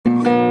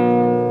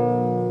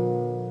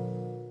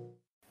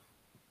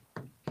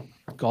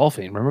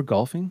golfing. Remember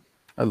golfing?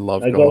 I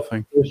love I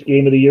golfing. golfed first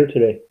game of the year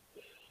today.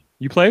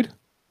 You played?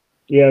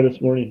 Yeah, this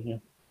morning. Yeah.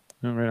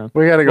 Oh, right on.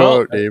 We got to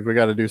go out, Dave. We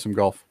got to do some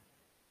golf.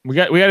 We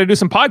got to do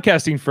some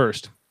podcasting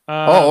first.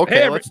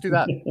 Okay. Let's do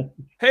that.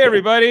 Hey,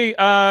 everybody.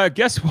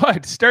 Guess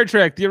what? Star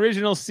Trek, the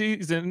original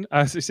season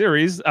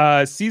series,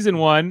 season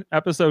 1,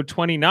 episode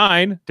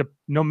 29.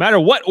 No matter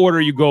what order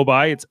you go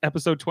by, it's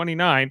episode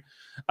 29.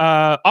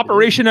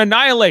 Operation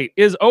Annihilate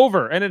is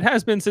over, and it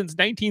has been since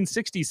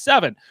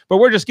 1967. But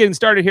we're just getting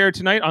started here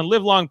tonight on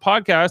Live Long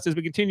Podcast as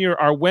we continue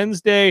our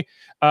Wednesday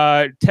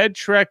Ted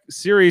Trek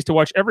series to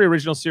watch every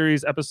original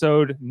series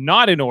episode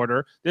not in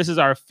order. This is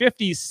our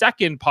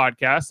 52nd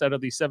podcast out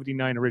of the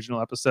 79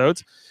 original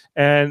episodes.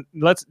 And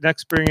let's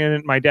next bring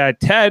in my dad,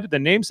 Ted, the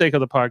namesake of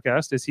the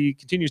podcast, as he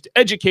continues to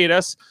educate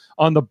us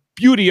on the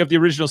beauty of the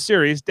original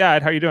series.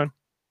 Dad, how you doing?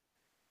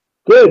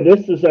 Good.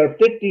 This is our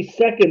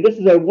 52nd. This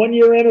is our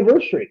 1-year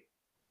anniversary.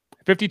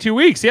 52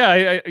 weeks.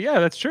 Yeah,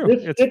 yeah, that's true.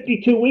 It's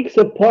 52 weeks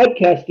of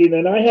podcasting,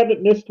 and I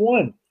haven't missed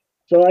one.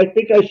 So I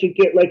think I should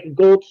get like a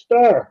gold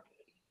star.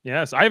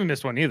 Yes, I haven't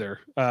missed one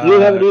either. You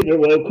haven't either.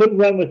 Well, I couldn't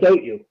run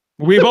without you.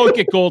 We both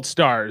get gold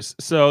stars,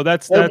 so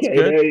that's okay,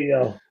 good. There you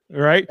go.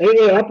 Right.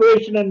 Anyway,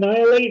 Operation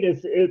Annihilate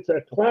it's a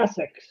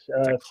classic,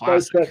 Star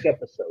Trek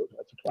episode.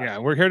 That's a classic. Yeah,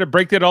 we're here to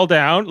break it all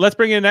down. Let's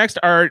bring in next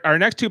our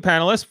next two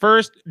panelists.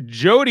 First,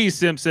 Jody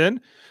Simpson,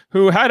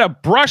 who had a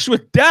brush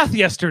with death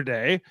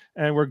yesterday,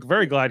 and we're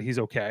very glad he's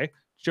okay.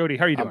 Jody,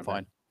 how are you doing? I'm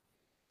fine.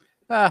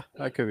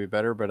 I could be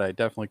better, but I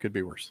definitely could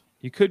be worse.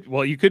 You could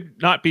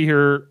not be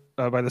here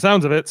by the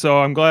sounds of it. So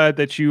I'm glad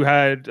that you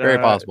had very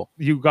possible.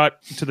 You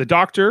got to the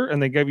doctor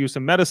and they gave you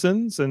some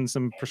medicines and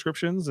some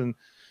prescriptions and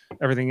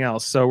everything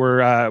else. So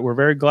we're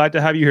very glad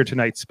to have you here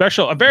tonight.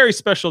 A very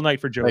special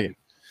night for Jody.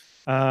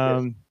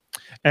 Yes.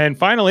 And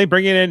finally,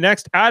 bringing in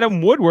next,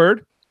 Adam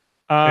Woodward.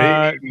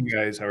 Hey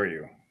guys, how are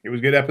you? It was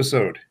a good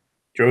episode.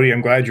 Jody,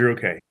 I'm glad you're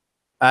okay.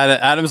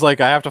 Adam's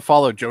like, I have to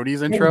follow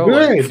Jody's intro.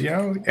 Good,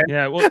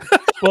 Yeah, well,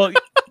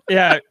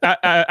 yeah.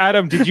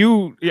 Adam, did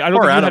you? I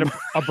don't think Adam. you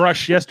had a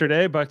brush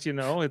yesterday, but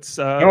it's.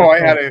 No, I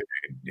had a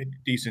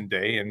decent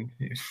day, and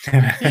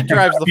he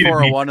drives the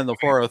 401 and the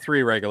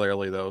 403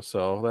 regularly, though,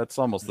 so that's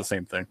almost the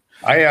same thing.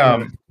 I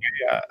haven't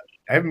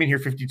been here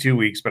 52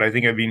 weeks, but I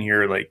think I've been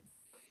here like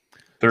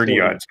 30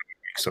 odd weeks,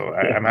 so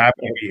I'm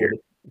happy to be here.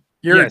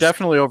 You're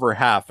definitely over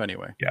half,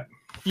 anyway. Yeah.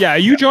 Yeah,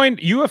 you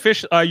joined. You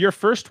officially. Your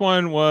first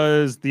one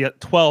was the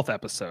 12th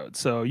episode,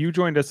 so you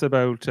joined us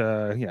about.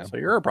 So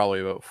you're probably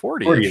about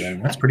 40. 40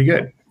 then. That's pretty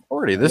good.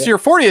 40. This is your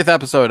 40th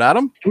episode,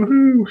 Adam.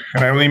 Woohoo!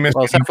 And I only missed.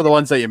 Well, except for the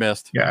ones that you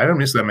missed. Yeah, I don't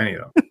miss that many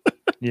though.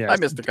 Yeah, I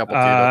missed a couple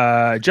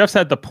too. Jeff's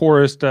had the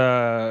poorest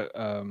at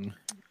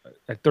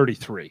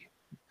 33.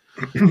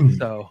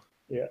 So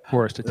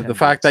poorest attendance. The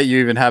fact that you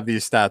even have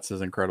these stats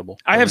is incredible.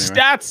 I have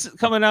stats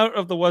coming out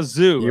of the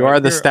wazoo. You are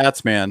the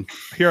stats man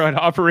here on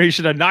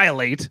Operation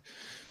Annihilate.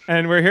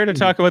 And we're here to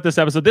talk about this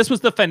episode. This was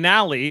the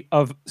finale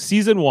of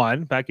season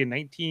 1 back in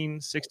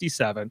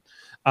 1967.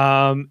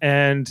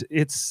 And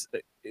it's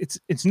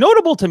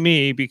notable to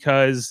me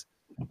because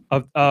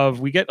of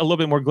we get a little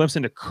bit more glimpse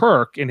into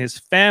Kirk and his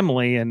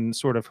family and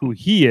sort of who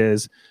he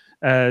is,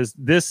 as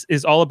this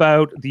is all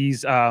about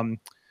these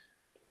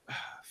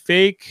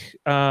fake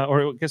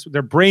or I guess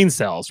they're brain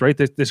cells, right?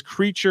 This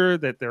creature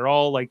that they're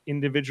all like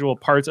individual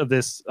parts of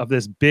this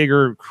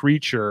bigger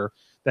creature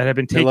that have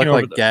been taken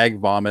over. Like gag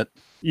vomit.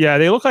 Yeah,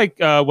 they look like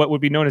what would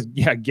be known as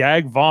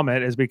gag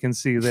vomit, as we can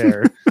see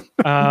there,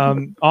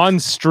 on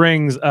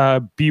strings,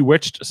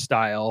 Bewitched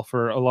style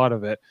for a lot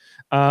of it.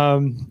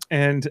 And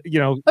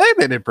I think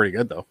they did pretty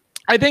good though.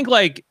 I think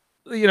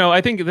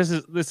I think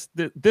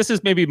this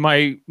is maybe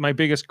my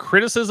biggest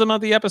criticism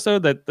of the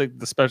episode, that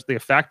the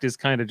effect is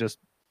kind of just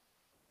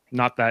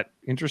not that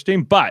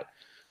interesting, but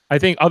I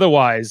think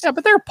otherwise,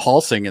 but they're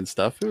pulsing and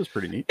stuff. It was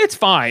pretty neat. It's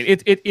fine.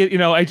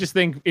 I just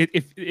think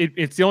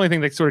it's the only thing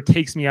that sort of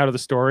takes me out of the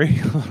story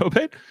a little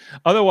bit.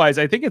 Otherwise,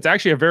 I think it's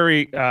actually a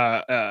very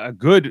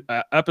good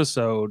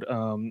episode.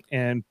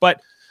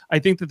 But I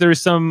think that there's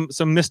some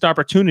missed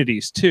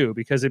opportunities too,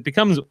 because it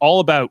becomes all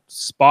about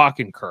Spock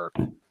and Kirk.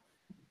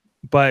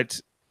 But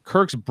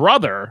Kirk's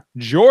brother,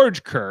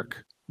 George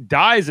Kirk,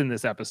 dies in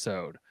this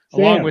episode,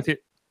 along with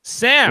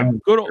Sam,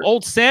 good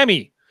old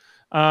Sammy.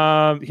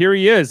 Here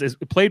he is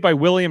played by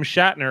William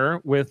Shatner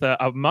with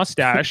a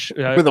mustache.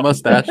 With a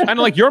mustache. Kind of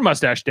like your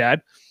mustache,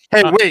 Dad.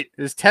 Hey, wait,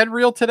 is Ted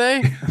real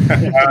today?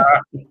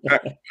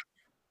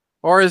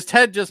 Or is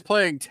Ted just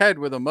playing Ted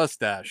with a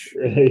mustache?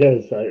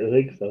 Yes, I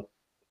think so.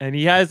 And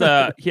he has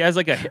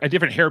like a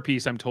different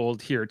hairpiece, I'm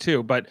told, here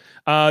too. But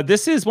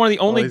this is one of the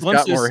only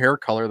glimpses. He's got more hair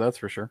color, that's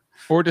for sure.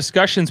 Or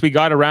discussions we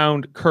got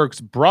around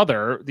Kirk's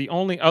brother. The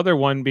only other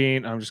one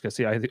being, I'm just gonna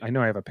see. I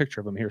know I have a picture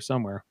of him here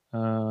somewhere.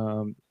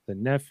 The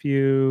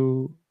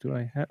nephew. Do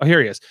I have? Oh,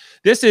 here he is.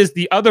 This is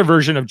the other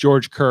version of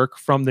George Kirk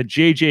from the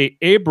J.J.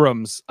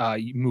 Abrams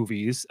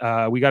movies.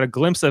 We got a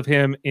glimpse of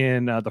him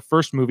in the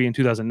first movie in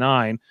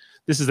 2009.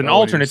 This is an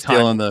alternate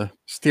time.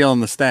 Stealing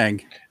the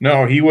Stang.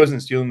 No, he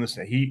wasn't stealing the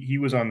Stang. He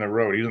was on the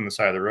road. He was on the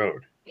side of the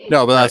road.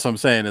 No, but that's what I'm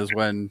saying is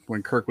when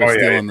Kirk was Oh, yeah,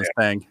 stealing yeah. this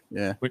thing.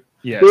 Yeah.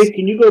 Yes. Dave,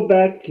 can you go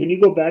back? Can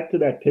you go back to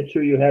that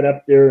picture you had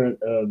up there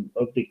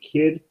of the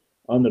kid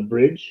on the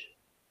bridge?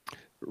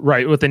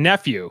 Right, with the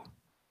nephew.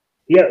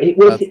 Yeah, it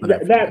was That's the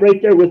that nephew.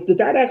 right there. Did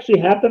that actually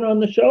happen on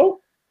the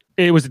show?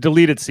 It was a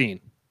deleted scene.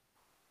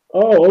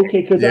 Oh,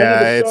 okay. Because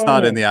Yeah, it's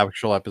not in the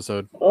actual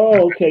episode.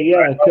 Oh, okay,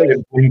 yeah. 'cause-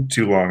 It blinked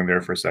too long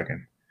there for a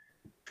second.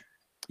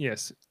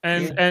 Yes. but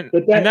And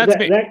that that's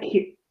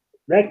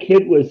that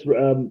kid was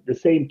the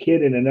same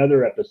kid in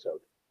another episode.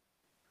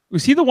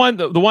 was he the one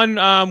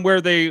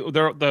where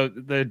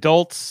the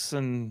adults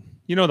and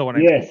you know the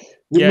one Yes,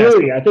 with Yes.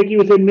 Miri. I think he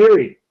was in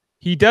Miri.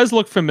 he does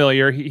look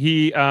familiar.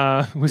 He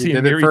was He he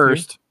in did it Miri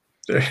first.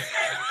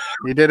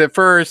 He did it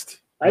first.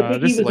 I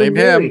think this he was Blame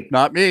in him, Miri.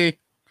 not me. It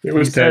He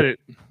was said Ted. it.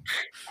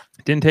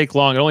 Didn't take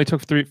long. It only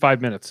took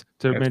 5 minutes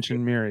to That's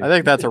mention Miri. I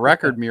think that's a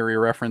record Miri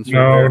reference. No,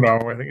 right there.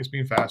 no, I think it's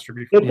been faster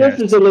before. But Yes.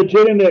 this is a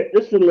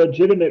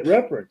legitimate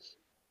reference.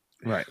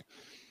 Right.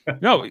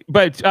 No,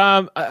 but They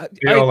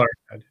all are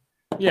Ted.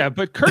 yeah,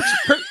 but Kirk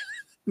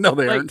No,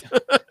 they like, aren't.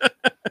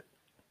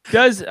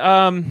 does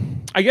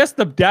I guess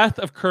the death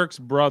of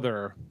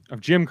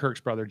Jim Kirk's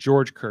brother,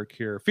 George Kirk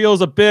here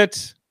feels a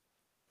bit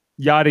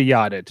yada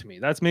yada to me.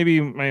 That's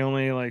maybe my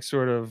only like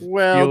sort of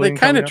Well, they feeling kind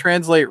coming of up.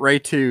 translate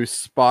right to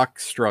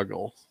Spock's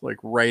struggle, like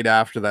right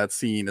after that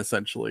scene,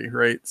 essentially,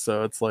 right?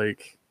 So it's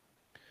like,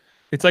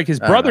 It's like his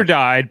I don't brother know.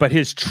 died, but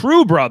his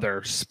true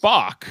brother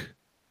Spock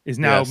is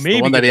now yes, maybe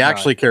the one that he gonna die.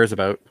 actually cares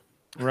about.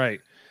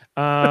 Right.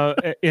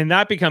 And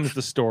that becomes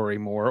the story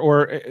more.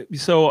 Or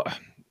so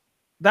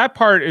that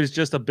part is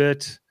just a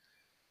bit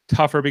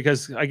tougher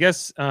because I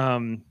guess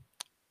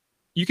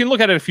you can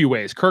look at it a few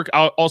ways. Kirk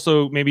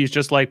also maybe is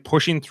just like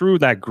pushing through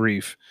that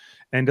grief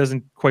and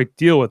doesn't quite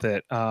deal with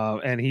it.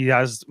 And he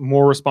has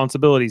more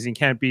responsibilities. He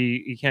can't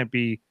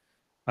be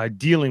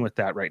dealing with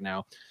that right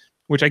now,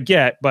 which I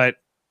get, but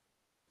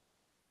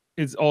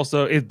it's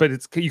also you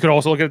could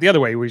also look at it the other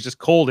way where he's just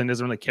cold and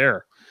doesn't really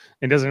care.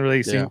 And doesn't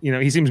really seem,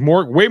 he seems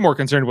way more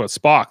concerned about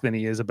Spock than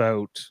he is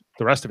about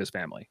the rest of his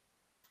family.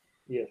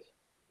 Yes.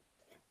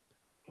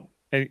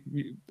 And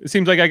it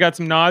seems like I got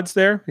some nods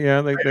there.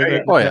 Yeah.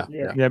 Oh, yeah.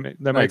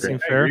 That might agree. seem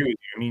I fair. agree with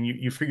you. I mean,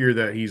 you figure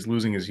that he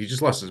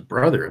just lost his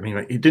brother. I mean,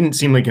 like, it didn't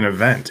seem like an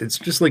event. It's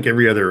just like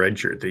every other red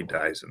shirt that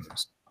dies in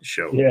this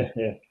show. Yeah.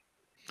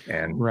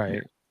 And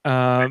Right.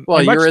 Well,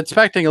 and you're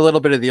expecting a little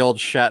bit of the old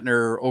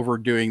Shatner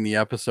overdoing the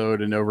episode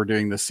and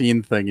overdoing the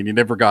scene thing, and you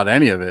never got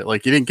any of it.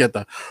 Like, you didn't get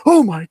the,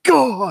 oh my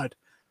God.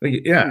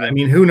 like, yeah, I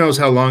mean, who knows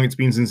how long it's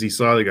been since he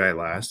saw the guy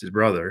last, his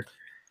brother.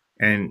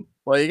 And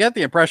Well, you get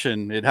the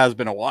impression it has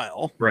been a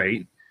while.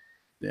 right.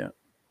 Yeah.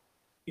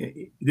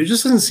 There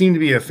just doesn't seem to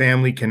be a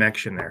family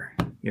connection there.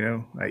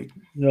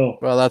 No.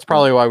 Well, that's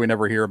probably why we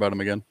never hear about him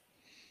again.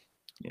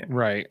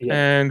 Right. Yeah.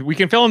 And we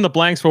can fill in the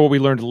blanks for what we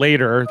learned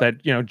later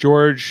that,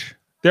 George,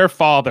 their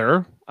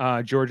father,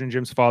 George and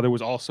Jim's father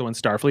was also in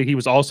Starfleet. He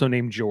was also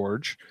named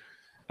George.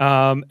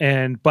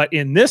 But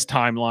in this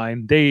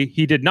timeline,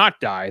 he did not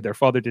die. Their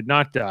father did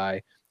not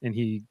die. And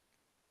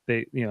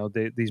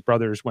these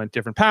brothers went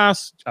different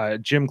paths.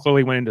 Jim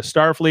clearly went into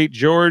Starfleet.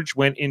 George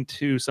went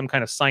into some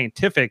kind of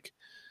scientific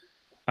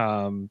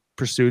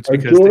pursuits Are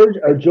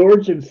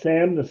George and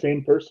Sam the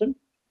same person?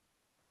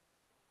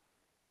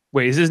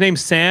 Wait, is his name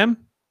Sam?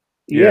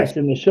 Yes,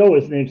 in the show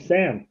his name's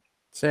Sam.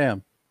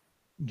 Sam.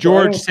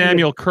 George see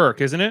Samuel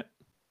Kirk, isn't it?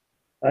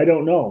 I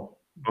don't know.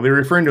 Well, they're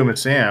referring to him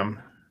as Sam.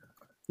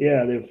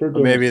 Yeah, they referred to Well,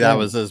 him maybe as that Sam.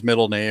 was his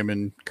middle name,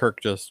 and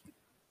Kirk just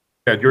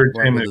Yeah, George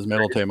went Samuel. with his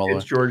middle name all the way.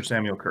 It's George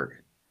Samuel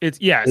Kirk. It's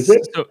yes. Is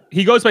it? So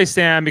he goes by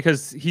Sam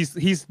because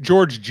he's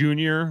George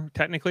Jr.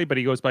 technically, but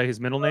he goes by his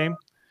middle name.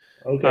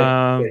 Okay.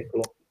 Okay,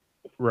 Cool.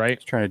 Right.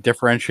 He's trying to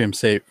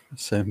differentiate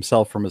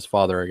himself from his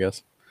father, I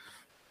guess.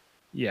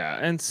 Yeah.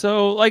 And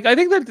so like I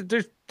think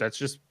that that's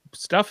just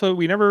stuff that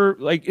we never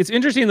like. It's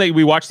interesting that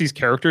we watch these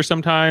characters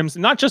sometimes,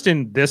 not just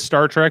in this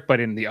Star Trek, but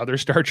in the other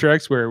Star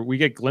Treks where we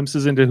get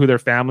glimpses into who their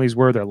families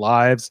were, their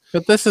lives.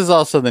 But this is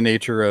also the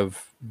nature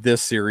of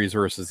this series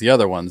versus the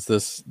other ones.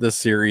 This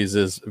series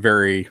is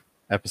very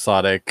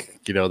episodic.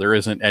 There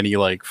isn't any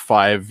like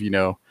five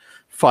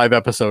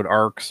episode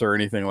arcs or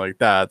anything like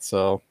that.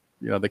 So,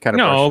 they kind of brush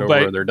it over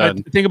but they're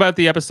done. think about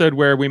the episode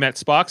where we met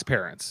Spock's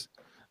parents.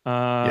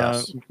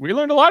 Yes. We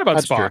learned a lot about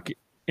That's Spock true.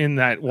 in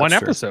that one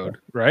That's true. episode,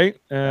 right?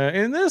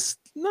 In this,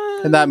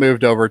 And that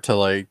moved over to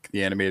like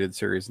the animated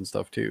series and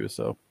stuff too.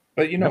 So,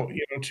 But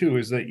too,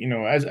 is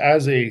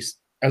that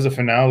as a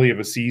finale of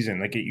a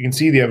season, like you can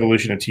see the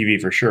evolution of TV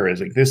for sure.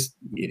 Is like this,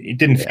 it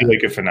didn't feel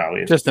like a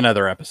finale. just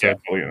another episode.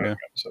 Another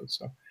episode.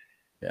 So,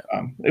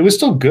 it was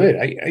still good.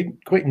 I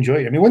quite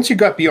enjoyed it. I mean, once you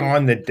got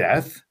beyond the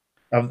death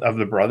of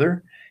the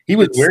brother, he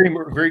was very,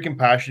 very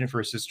compassionate for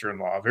his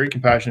sister-in-law, very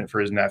compassionate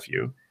for his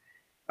nephew.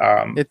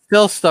 It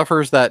still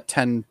suffers that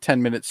 10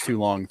 minutes too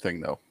long thing,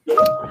 though.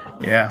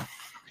 Yeah.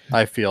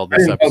 I feel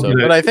this episode,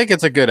 but I think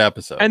it's a good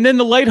episode. And then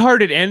the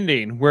lighthearted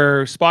ending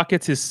where Spock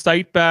gets his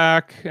sight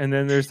back, and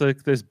then there's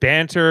like this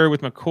banter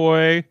with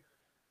McCoy,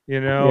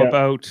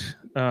 about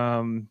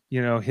him,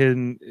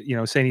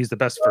 saying he's the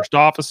best first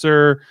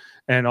officer,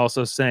 and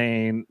also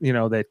saying,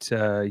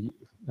 that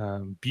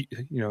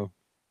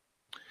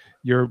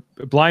your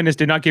blindness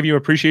did not give you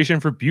appreciation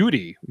for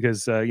beauty,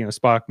 because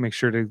Spock makes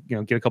sure to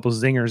get a couple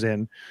zingers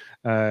in.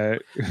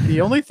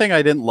 The only thing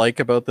I didn't like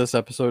about this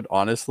episode,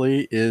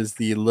 honestly, is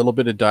the little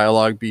bit of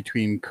dialogue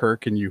between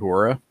Kirk and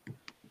Uhura,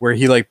 where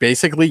he like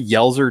basically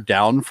yells her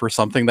down for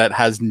something that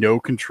has no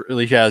control.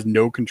 She has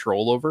no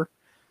control over.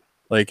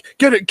 Like,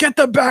 get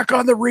them back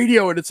on the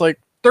radio, and it's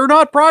like, they're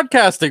not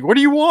broadcasting. What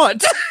do you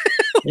want?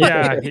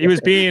 Yeah, he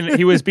was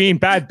being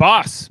bad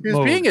boss. He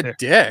was being a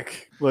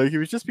dick. Like, he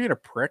was just being a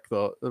prick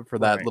though for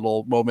that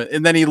little moment,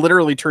 and then he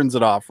literally turns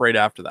it off right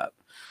after that.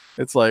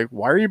 It's like,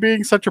 why are you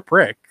being such a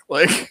prick?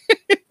 Like,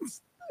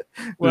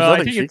 well,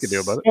 nothing she could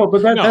do about it. Oh,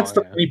 but that's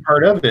the funny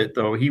part of it,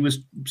 though. He was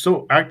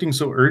acting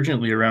so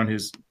urgently around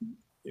his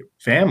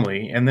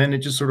family, and then it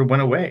just sort of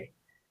went away.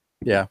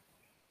 Yeah.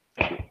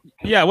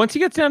 Yeah, once he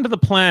gets down to the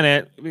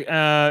planet,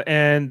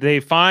 and they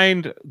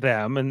find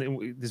them,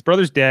 and his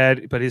brother's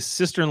dead, but his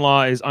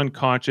sister-in-law is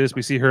unconscious.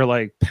 We see her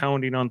like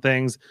pounding on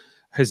things.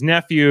 His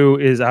nephew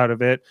is out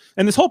of it,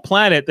 and this whole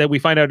planet that we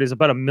find out is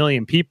about 1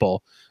 million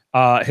people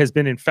has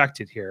been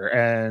infected here.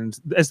 And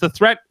as the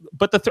threat,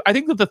 but I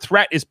think that the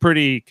threat is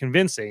pretty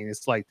convincing.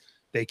 It's like,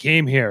 they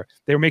came here.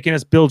 They were making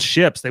us build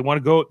ships. They want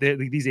to go.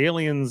 These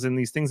aliens and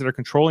these things that are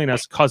controlling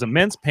us cause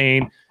immense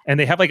pain, and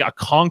they have like a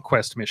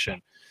conquest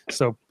mission.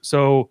 So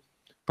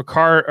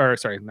Kirk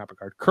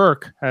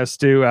has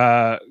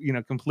to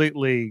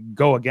completely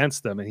go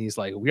against them, and he's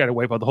like, we got to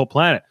wipe out the whole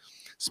planet.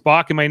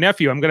 Spock and my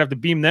nephew, I'm gonna have to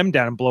beam them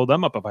down and blow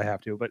them up if I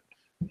have to. But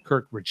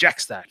Kirk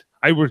rejects that.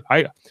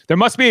 There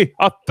must be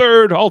a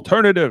third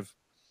alternative,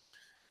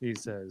 he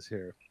says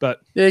here.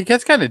 But yeah, he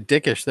gets kind of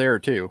dickish there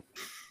too.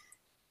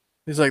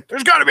 He's like,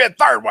 there's got to be a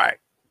third way.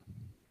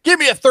 Give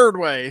me a third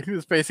way.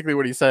 That's basically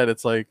what he said.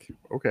 It's like,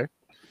 okay.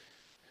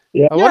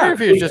 Yeah. I wonder if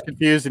he was just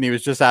confused and he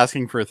was just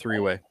asking for a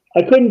three-way.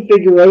 I couldn't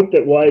figure out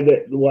why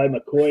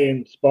McCoy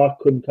and Spock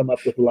couldn't come up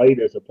with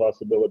light as a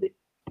possibility.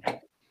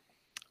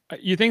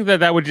 You think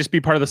that would just be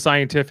part of the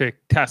scientific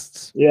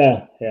tests?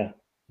 Yeah.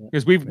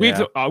 Because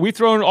we've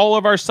thrown all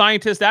of our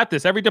scientists at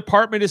this. Every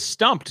department is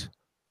stumped.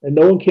 And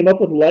no one came up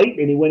with light,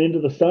 and he went into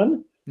the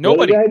sun?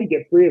 Nobody. How to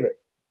get free of it?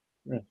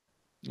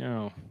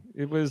 No,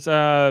 it was.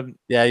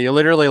 Yeah, you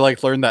literally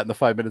like learned that in the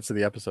 5 minutes of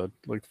the episode,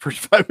 like the first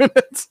 5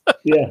 minutes.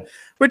 Yeah,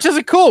 which is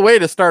a cool way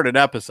to start an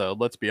episode.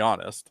 Let's be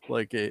honest.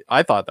 Like,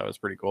 I thought that was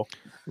pretty cool.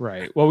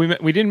 Right. Well,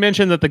 we didn't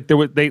mention that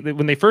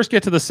when they first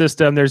get to the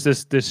system, there's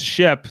this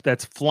ship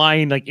that's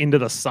flying like into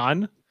the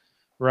sun,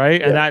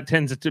 right? Yeah. And that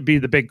tends to be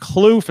the big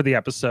clue for the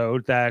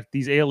episode, that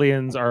these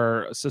aliens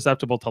are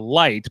susceptible to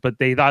light, but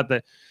they thought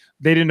that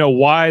they didn't know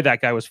why that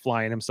guy was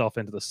flying himself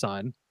into the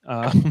sun.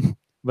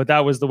 But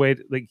that was the way.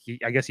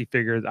 I guess he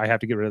figured, I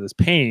have to get rid of this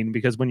pain,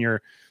 because when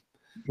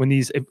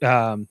these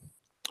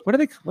what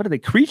are they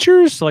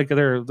creatures? Like,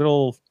 they're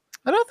little.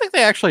 I don't think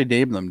they actually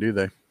name them, do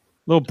they?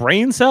 Little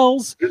brain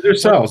cells. They're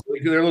cells.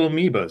 They're little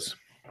amoebas.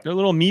 They're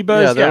little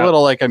amoebas. Yeah, they're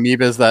little like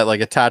amoebas that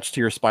like attach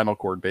to your spinal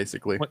cord,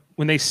 basically.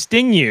 When they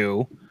sting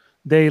you,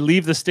 they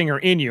leave the stinger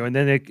in you, and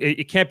then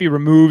it can't be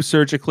removed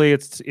surgically.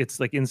 It's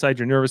like inside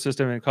your nervous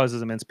system, and it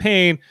causes immense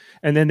pain.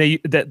 And then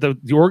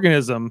the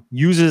organism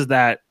uses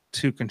that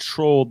to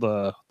control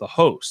the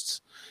hosts.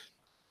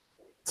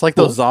 It's like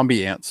those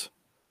zombie ants.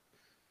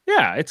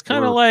 Yeah, it's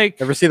kind of like,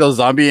 ever see those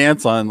zombie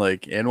ants on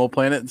like Animal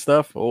Planet and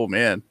stuff? Oh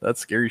man, that's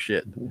scary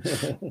shit.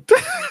 If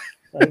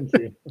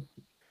you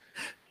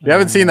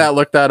haven't seen that,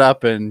 look that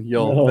up, and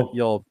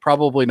you'll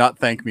probably not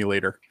thank me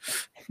later.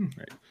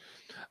 Right.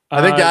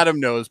 I think Adam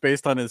knows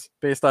based on his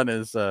yes.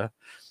 Yeah.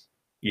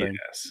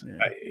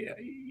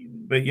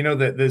 But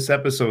that this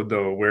episode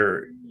though,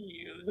 where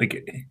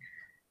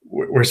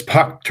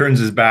Spock turns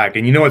his back,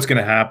 and you know what's going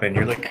to happen.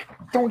 You're like,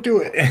 don't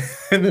do it.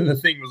 And then the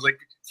thing was like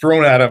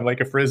thrown at him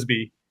like a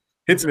frisbee.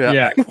 Hits me.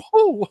 Yeah.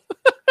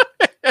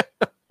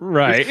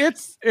 Right.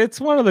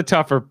 It's one of the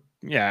tougher.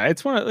 Yeah.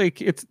 It's one of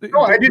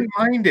No, I didn't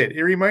mind it.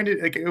 It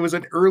reminded it was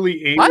an early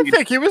 80s. I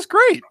think it was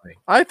great.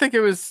 I think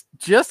it was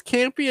just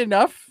campy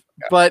enough.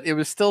 Yeah. But it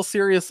was still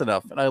serious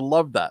enough, and I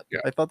loved that. Yeah.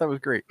 I thought that was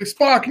great.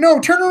 Spock, no,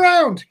 turn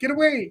around, get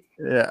away.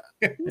 Yeah.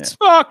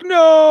 Spock,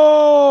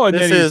 no. And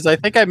I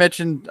think I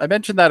mentioned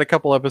that a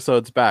couple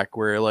episodes back,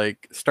 where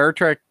like Star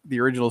Trek, the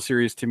original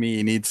series, to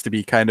me needs to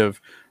be kind of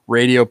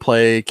radio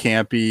play,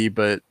 campy,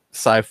 but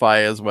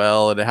sci-fi as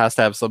well, and it has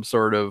to have some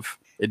sort of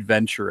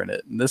adventure in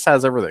it. And this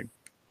has everything.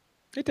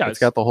 It does. It's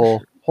got the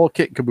whole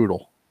kit and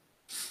caboodle.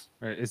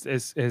 Right,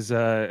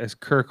 as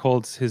Kirk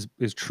holds his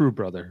true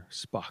brother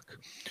Spock.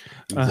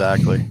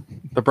 Exactly,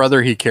 the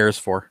brother he cares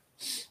for.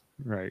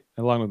 Right,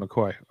 along with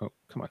McCoy. Oh,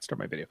 come on, start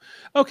my video.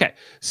 Okay,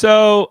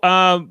 so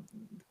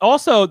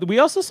we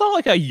also saw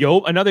like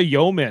another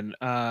yeoman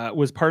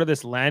was part of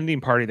this landing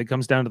party that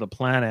comes down to the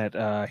planet.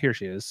 Here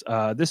she is.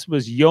 This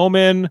was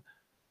Yeoman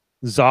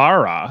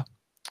Zara,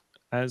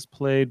 as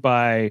played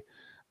by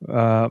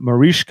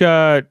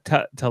Mariska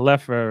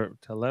Talefero.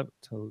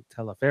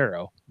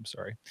 I'm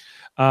sorry.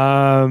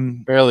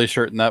 Barely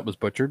certain that was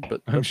butchered,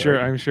 but I'm sure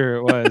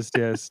it was.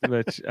 Yes,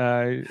 but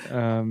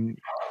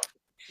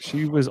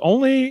She was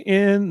only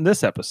in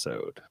this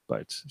episode,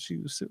 but she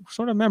was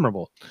sort of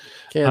memorable.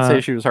 Can't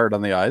say she was hard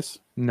on the eyes.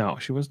 No,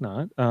 she was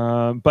not.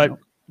 But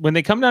when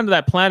they come down to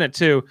that planet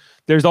too,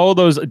 there's all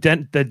those I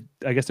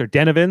guess they're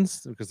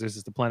Denovans, because this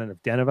is the planet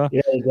of Deneva.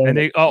 Yeah, And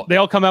they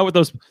all come out with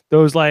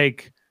those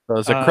like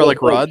Those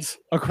acrylic rods.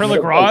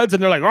 acrylic rods,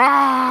 and they're like,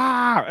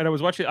 "Rah!" And I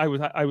was watching.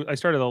 I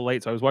started a little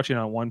late, so I was watching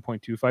on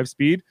 1.25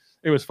 speed.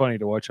 It was funny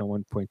to watch on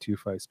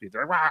 1.25 speed.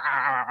 They're like,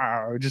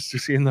 "Rah!" Just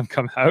seeing them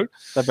come out.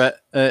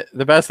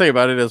 The best thing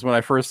about it is when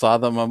I first saw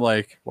them, I'm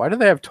like, why do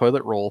they have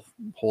toilet roll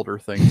holder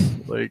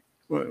things? Like,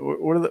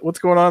 what's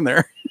going on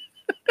there?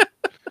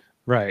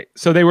 Right.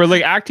 So they were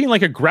like acting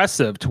like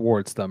aggressive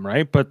towards them,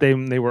 right? But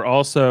they were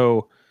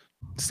also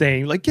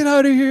saying like, "Get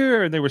out of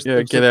here!" And they were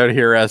Get out of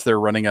here as they're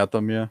running at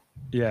them. Yeah.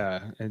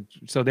 Yeah, and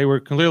so they were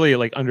clearly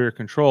like under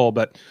control,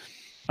 but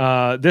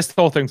this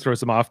whole thing throws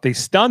them off. They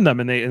stun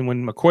them, and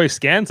when McCoy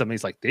scans them,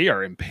 he's like, they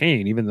are in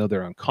pain, even though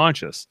they're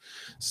unconscious.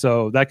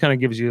 So that kind of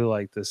gives you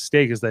like the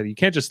stake is that you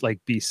can't just like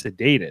be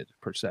sedated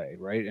per se,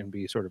 right, and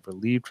be sort of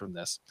relieved from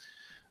this.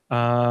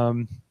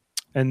 And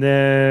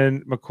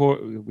then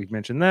McCoy, we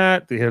mentioned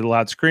that they hear a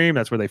loud scream.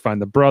 That's where they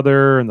find the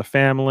brother and the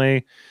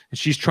family, and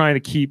she's trying to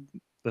keep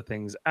the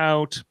things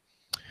out.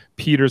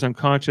 Peter's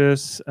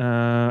unconscious,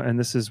 and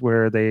this is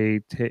where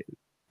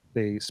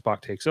Spock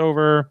takes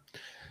over.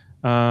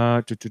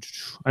 I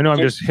know I'm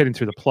just hitting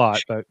through the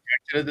plot, but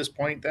at this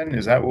point, then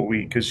is that what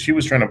because she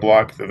was trying to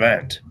block the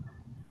vent.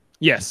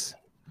 Yes,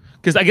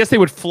 because I guess they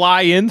would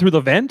fly in through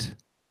the vent.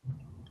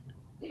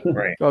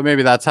 Right. Well,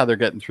 maybe that's how they're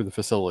getting through the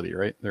facility,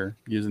 right? They're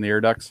using the air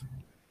ducts.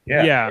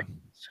 Yeah.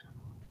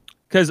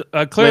 Because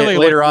clearly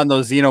later on,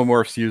 those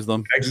xenomorphs use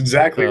them.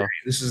 Exactly. So, right.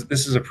 This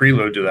is a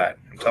prelude to that.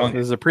 I'm telling you.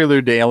 This is a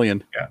prelude to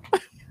Alien.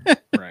 Yeah.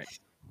 Right.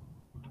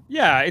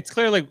 Yeah, it's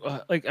clearly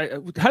how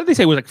did they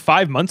say it was like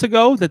 5 months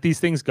ago that these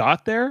things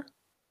got there?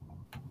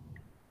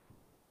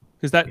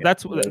 Because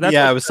that's it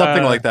was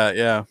something like that.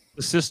 Yeah.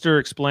 The sister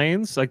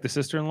explains, like the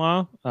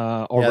sister-in-law, they've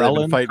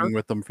Orella, been fighting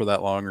with them for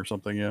that long or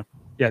something. Yeah.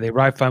 Yeah, they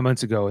arrived 5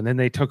 months ago, and then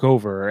they took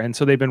over, and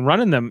so they've been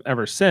running them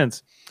ever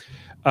since.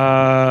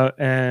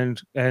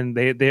 And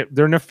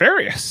they're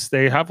nefarious.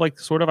 They have like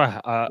sort of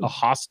a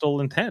hostile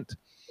intent,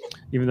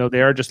 even though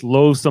they are just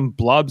loathsome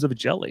blobs of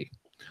jelly.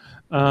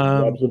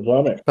 Blobs of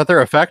vomit. But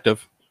they're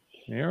effective.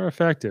 They are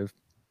effective.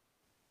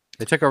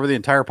 They took over the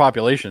entire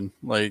population.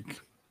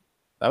 Like,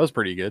 that was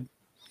pretty good.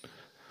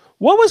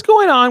 What was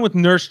going on with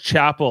Nurse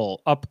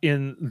Chapel up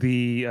in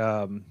the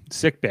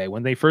sick bay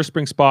when they first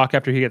bring Spock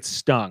after he gets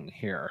stung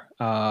here?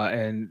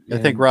 And I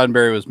think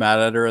Roddenberry was mad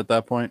at her at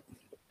that point.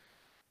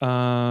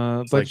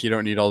 But like, you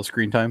don't need all the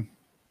screen time.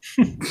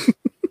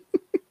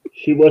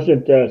 She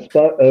wasn't.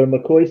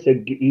 McCoy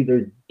said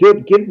either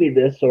give me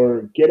this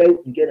or get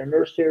out and get a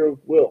nurse here who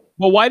will.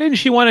 Well, why didn't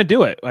she want to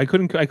do it? I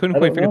couldn't quite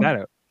figure that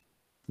out.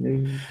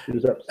 Maybe she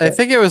was upset. I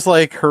think it was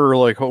like her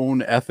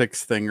own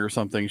ethics thing or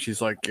something.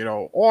 She's like,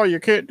 oh, you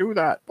can't do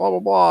that, blah blah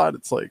blah. And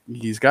it's like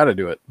he's got to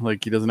do it.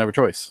 Like, he doesn't have a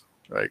choice.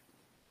 Like,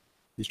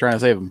 he's trying to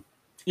save him.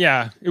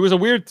 Yeah, it was a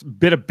weird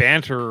bit of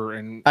banter,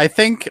 and I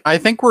think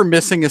we're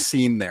missing a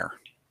scene there.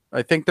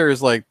 I think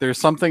there's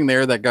something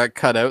there that got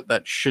cut out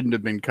that shouldn't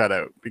have been cut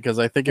out, because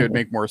I think it would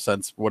make more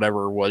sense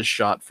whatever was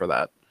shot for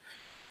that.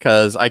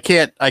 Because I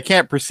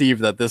can't perceive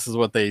that this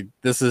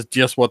is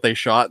just what they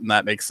shot and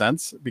that makes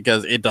sense,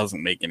 because it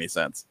doesn't make any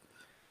sense.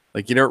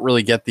 Like, you don't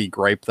really get the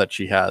gripe that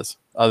she has,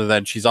 other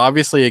than she's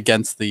obviously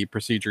against the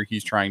procedure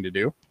he's trying to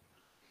do,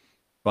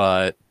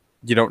 but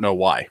you don't know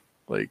why.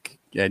 Like,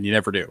 and you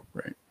never do,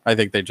 right? I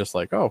think they just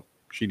like, oh,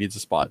 she needs a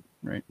spot,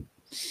 right?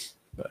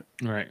 But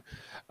right.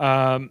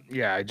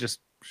 Yeah, just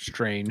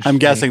strange. I'm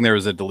guessing there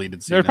was a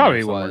deleted scene. There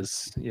probably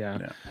was.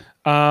 Yeah.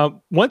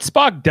 Once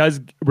Spock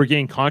does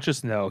regain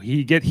consciousness, though,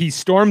 he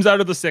storms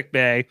out of the sick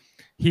bay.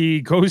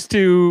 He goes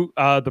to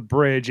the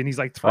bridge, and he's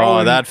like throwing.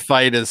 Oh, that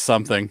fight is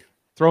something.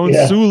 Throwing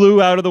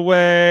Sulu out of the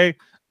way.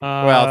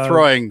 Well,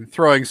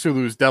 throwing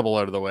Sulu's devil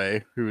out of the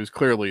way, who is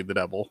clearly the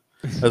devil,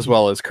 as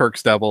well as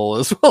Kirk's devil,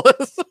 as well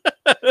as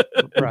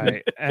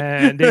right.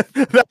 And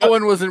that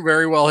one wasn't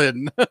very well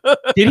hidden.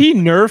 Did he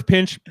nerve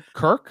pinch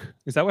Kirk?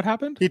 Is that what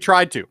happened? He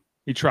tried to.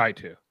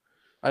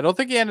 I don't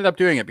think he ended up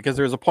doing it, because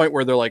there's a point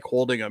where they're like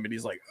holding him, and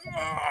he's like,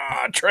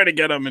 try to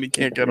get him, and he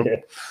can't get him.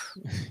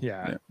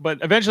 Yeah. But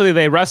eventually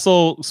they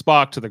wrestle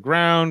Spock to the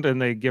ground,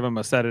 and they give him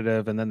a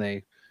sedative, and then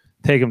they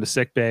take him to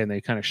sickbay, and they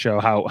kind of show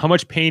how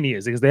much pain he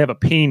is, because they have a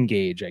pain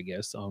gauge, I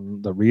guess,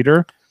 on the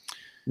reader.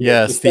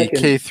 Yes, the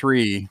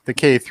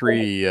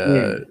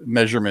K3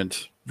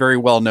 measurement, very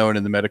well known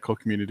in the medical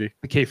community.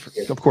 The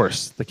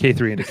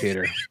K3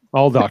 indicator.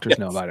 All doctors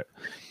know about it.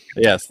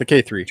 Yes, the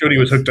K3. Jody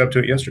was hooked up to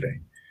it yesterday.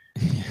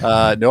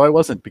 No, I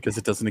wasn't, because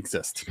it doesn't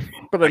exist.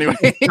 But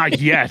anyway, not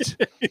yet.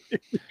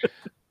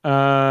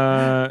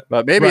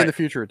 But maybe in the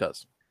future it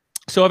does.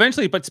 So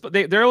eventually, but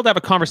they're able to have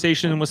a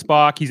conversation with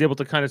Spock. He's able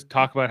to kind of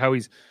talk about how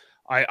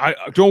I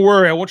don't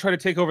worry, I won't try to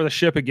take over the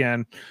ship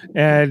again,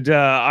 and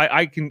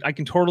I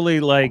can totally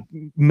like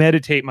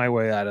meditate my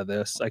way out of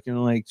this. I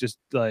can just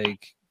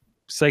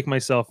psych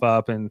myself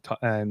up and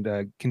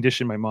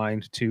condition my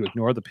mind to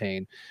ignore the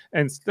pain.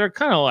 And they're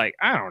kind of like,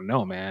 I don't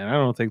know, man. I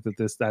don't think that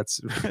that's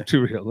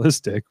too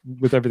realistic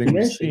with everything He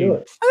we've managed to do seen.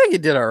 it. I think he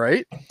did all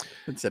right,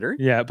 considering.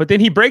 Yeah, but then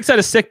he breaks out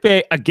of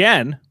sickbay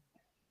again,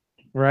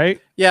 right?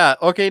 Yeah.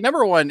 Okay.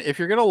 Number one, if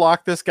you're going to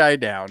lock this guy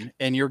down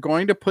and you're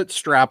going to put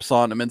straps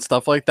on him and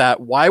stuff like that,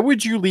 why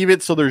would you leave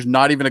it so there's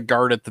not even a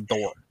guard at the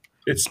door?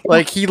 It's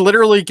Like, he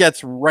literally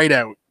gets right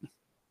out.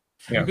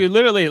 Yeah. You could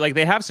literally, like,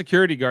 they have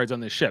security guards on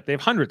this ship. They have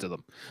hundreds of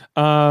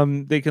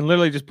them. They can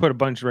literally just put a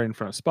bunch right in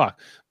front of Spock.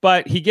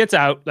 But he gets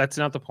out. That's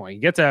not the point. He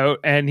gets out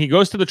and he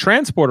goes to the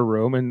transporter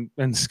room and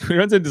he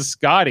runs into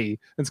Scotty.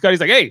 And Scotty's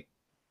like, "Hey,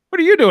 what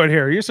are you doing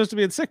here? You're supposed to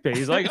be in sickbay."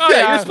 He's like, "Oh yeah,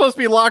 yeah, you're supposed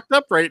to be locked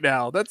up right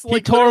now." That's he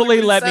like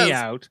totally literally what let he me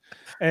says. out."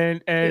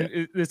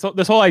 And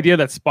this whole idea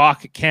that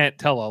Spock can't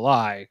tell a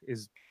lie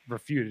is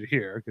refuted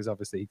here because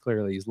obviously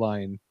clearly he's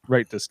lying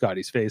right to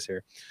Scotty's face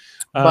here.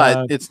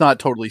 But it's not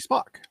totally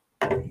Spock.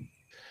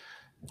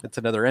 It's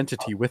another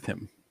entity with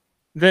him.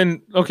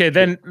 Then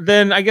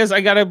I guess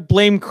I gotta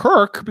blame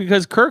Kirk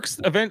because Kirk's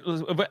event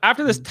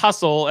after this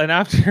tussle and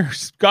after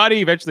Scotty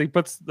eventually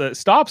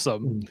stops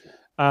him.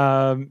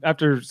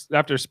 After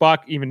Spock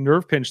even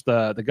nerve pinched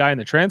the guy in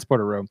the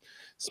transporter room,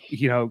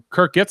 you know,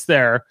 Kirk gets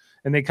there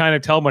and they kind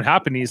of tell him what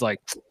happened. He's like,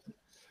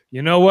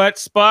 "You know what,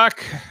 Spock,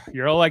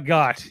 you're all I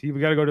got. You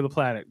got to go to the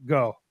planet.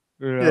 Go."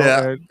 You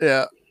know? And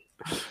Yeah.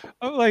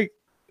 I'm like,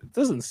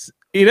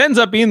 it ends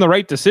up being the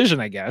right decision,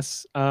 I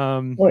guess.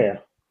 Oh yeah.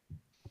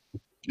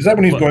 Is that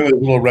when he's going with a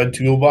little red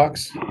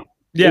toolbox?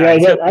 Yeah, I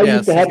except- used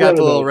Yes, to he's have got one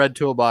the of little those. red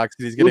toolbox.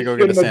 He's going to go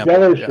Used get a to get them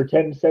sample. at Zellers Yeah. for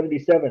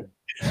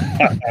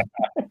 $10.77.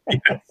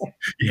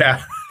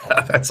 Yeah,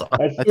 that's awesome.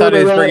 I thought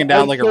he was bringing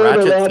down like a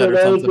ratchet set or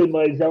something. In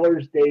my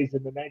Zellers days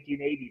in the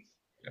 1980s.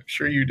 I'm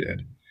sure you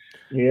did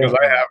Yeah, because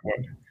I have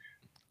one.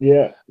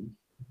 yeah.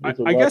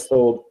 I guess-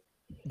 sold.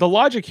 the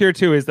logic here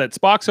too is that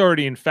Spock's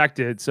already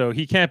infected, so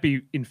he can't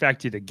be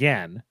infected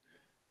again.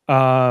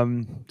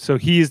 So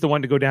he's the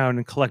one to go down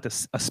and collect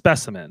a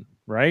specimen,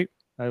 right?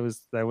 That was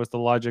the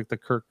logic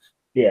that Kirk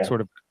Yeah,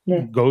 sort of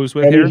Yeah. goes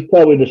with and here, he's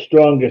probably the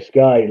strongest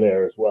guy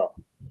there as well.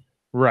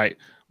 right?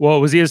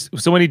 Well,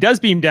 so when he does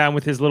beam down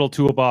with his little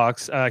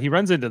toolbox, he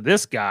runs into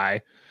this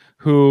guy,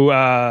 who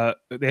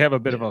they have a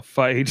bit of a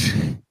fight.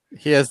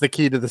 He has the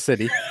key to the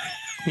city,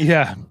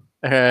 Yeah,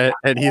 and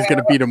he's going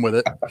to beat him with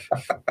it.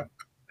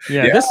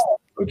 yeah. Yeah.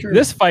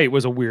 This fight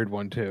was a weird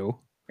one too.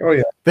 Oh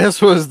yeah,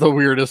 This was the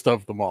weirdest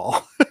of them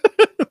all.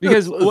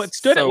 Because This was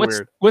so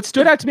weird. what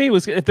stood out to me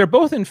was if they're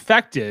both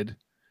infected,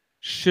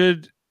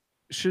 should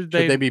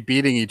they be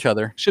beating each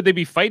other? should they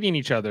be fighting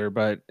each other?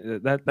 But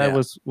that Yeah.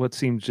 was what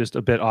seemed just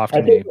a bit off to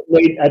I me.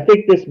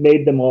 think this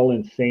made them all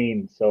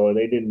insane, so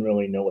they didn't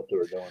really know what they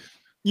were doing.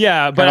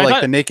 Yeah, but Kind I of like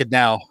thought, the Naked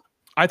Now.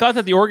 I thought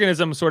that the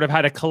organism sort of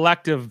had a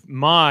collective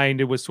mind.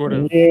 It was sort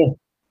of Yeah,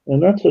 I'm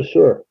not so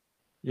sure.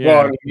 yeah. Well,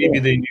 I mean, maybe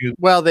they knew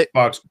Well,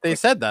 Spock's. they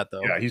said that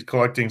though. Yeah, he's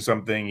collecting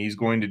something. He's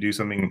going to do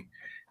something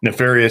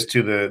nefarious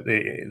to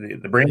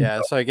the brain.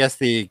 Yeah, so I guess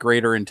the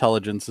greater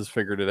intelligence has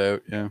figured it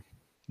out. Yeah.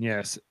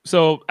 Yes.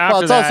 So after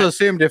Well, it's that, also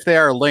assumed if they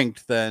are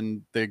linked,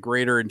 then the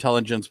greater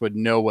intelligence would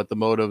know what the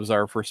motives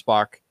are for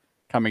Spock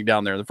coming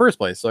down there in the first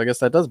place. So I guess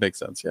that does make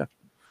sense. Yeah,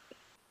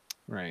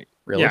 right.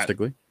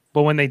 realistically.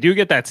 But when they do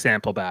get that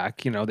sample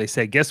back, you know, they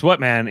say, "Guess what,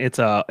 man? It's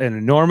an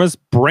enormous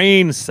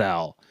brain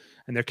cell,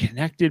 and they're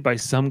connected by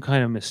some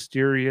kind of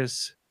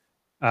mysterious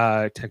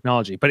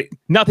technology. But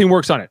nothing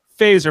works on it.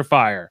 Phaser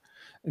fire,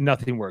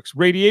 nothing works.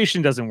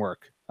 Radiation doesn't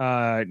work.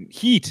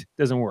 Heat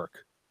doesn't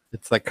work.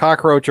 It's like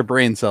cockroach of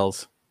brain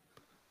cells.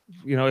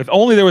 You know, if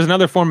only there was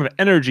another form of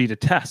energy to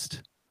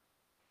test.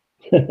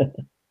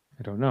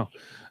 I don't know.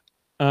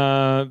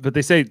 But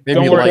they say, Maybe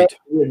don't worry." light.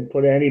 They didn't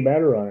put any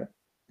matter on it.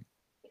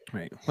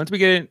 Right. Once we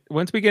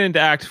get into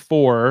Act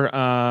 4,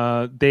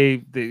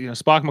 they you know,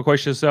 Spock McCoy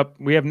shows up.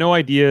 We have no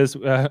ideas.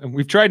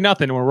 We've tried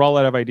nothing, and we're all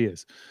out of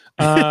ideas.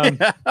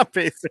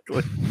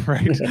 Basically.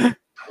 Right.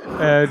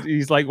 And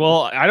he's like,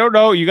 "Well, I don't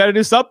know. You got to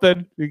do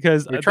something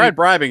because We tried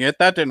bribing it.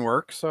 That didn't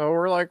work. So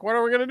we're like, what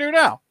are we going to do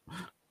now?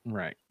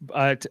 Right.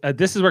 But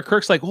this is where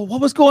Kirk's like, "Well,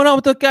 what was going on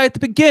with the guy at the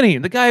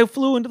beginning? The guy who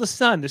flew into the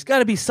sun. There's got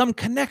to be some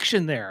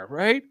connection there,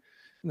 right?"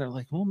 And they're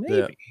like, "Well,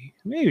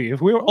 maybe if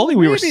we were we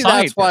were Maybe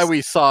scientists." that's why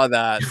we saw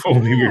that.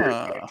 Only we were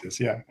Ah. scientists,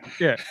 yeah.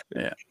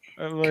 Yeah.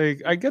 I'm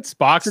like, I get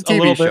Spock's It's a a TV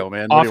little show, bit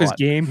man. What off do you his want?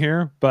 game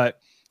here, but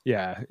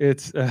yeah,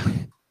 it's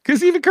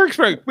because even Kirk's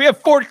right. We have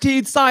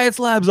 14 science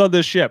labs on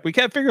this ship. We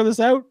can't figure this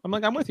out. I'm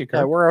like, I'm with you, Kirk.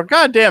 Yeah, we're a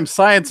goddamn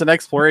science and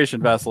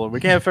exploration vessel. We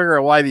can't figure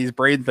out why these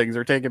brain things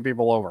are taking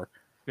people over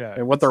Yeah,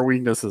 and what their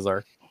weaknesses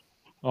are.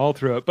 all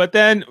through it. But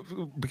then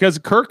because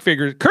Kirk's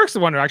the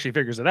one who actually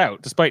figures it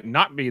out, despite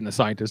not being the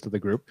scientist of the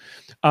group.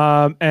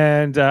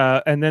 And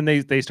then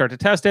they start to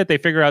test it. They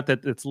figure out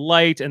that it's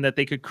light and that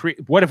they could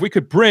create. What if we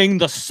could bring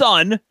the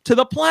sun to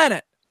the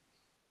planet?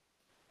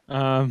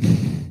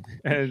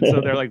 And so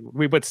they're like,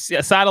 we put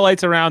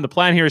satellites around. The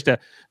plan here is to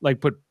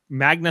like put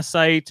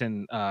magnesite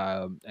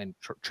and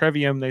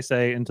trevium, they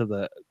say, into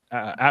the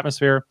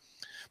atmosphere.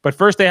 But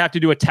first they have to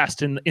do a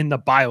test in the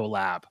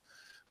biolab,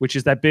 which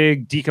is that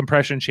big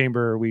decompression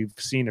chamber we've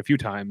seen a few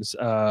times.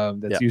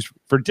 That's used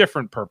for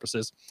different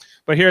purposes.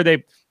 But here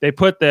they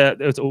put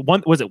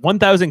was it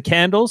 1,000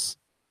 candles?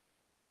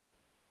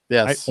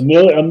 Yes, a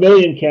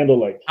million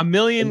candlelights. A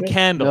million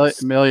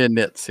candles. Million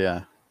nits.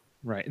 Yeah.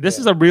 Right. This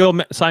is a real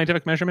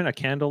scientific measurement, a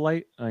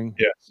candlelight.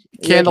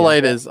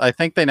 Candlelight is, I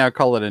think they now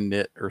call it a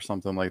nit or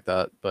something like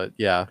that. But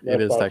yeah,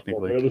 it is possible.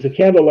 technically. But it was a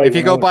candlelight. If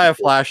you go buy a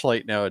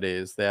flashlight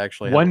nowadays, they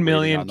actually have 1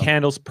 million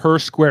candles per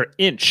square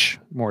inch,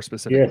 more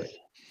specifically. Yes.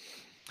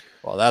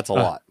 Well, that's a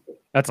lot.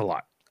 That's a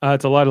lot.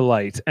 It's a lot of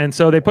light. And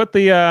so they put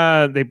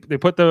the they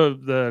put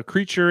the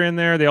creature in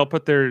there. They all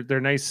put their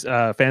nice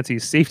fancy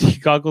safety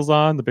goggles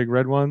on, the big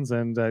red ones,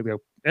 and they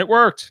go, it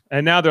worked.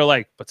 And now they're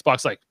like, but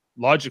Spock's like,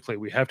 logically,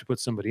 we have to put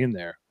somebody in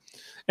there,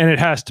 and it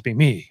has to be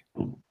me,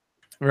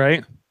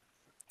 right?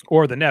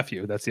 Or the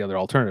nephew. That's the other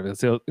alternative.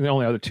 It's the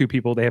only other 2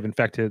 people they have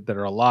infected that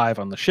are alive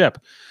on the ship.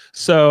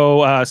 So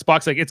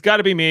Spock's like, it's got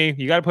to be me.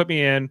 You got to put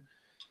me in.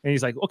 And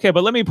he's like, okay,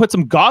 but let me put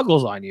some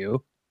goggles on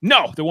you.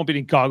 No, there won't be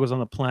any goggles on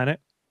the planet.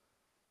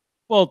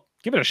 Well,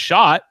 give it a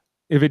shot.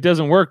 If it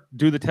doesn't work,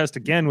 do the test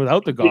again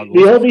without the goggles.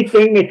 The only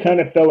thing that kind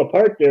of fell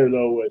apart there,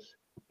 though, was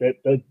that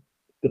the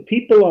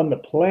people on the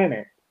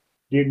planet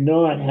did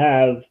not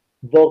have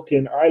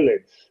Vulcan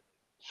eyelids.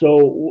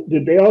 So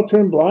did they all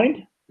turn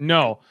blind?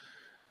 No,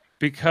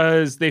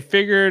 because they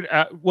figured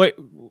out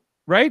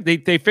right?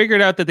 They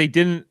figured out that they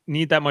didn't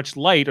need that much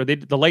light, or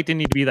the light didn't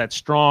need to be that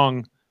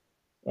strong.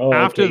 Oh,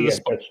 after okay, yes,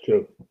 that's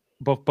true.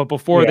 But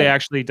before they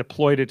actually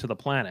deployed it to the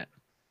planet.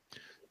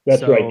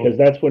 That's right, because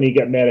that's when he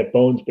got mad at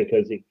Bones,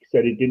 because he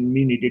said it didn't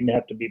mean he didn't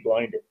have to be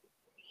blinded.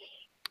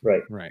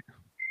 Right. Right.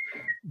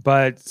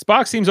 But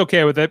Spock seems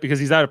okay with it because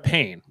he's out of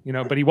pain,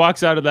 but he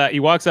walks out of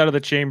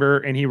the chamber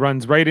and he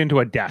runs right into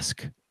a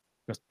desk. He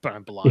goes, but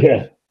I'm blind.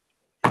 Yeah.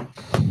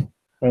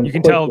 You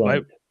can tell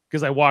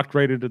because I walked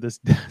right into this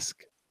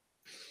desk.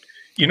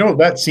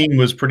 That scene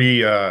was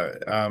pretty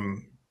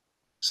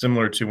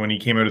similar to when he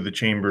came out of the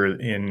chamber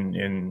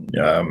in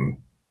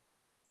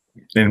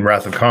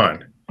Wrath of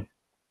Khan.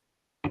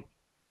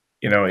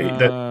 He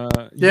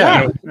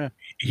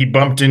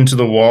bumped into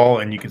the wall,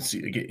 and you can see,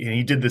 and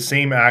he did the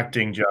same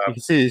acting job. You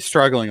can see he's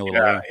struggling a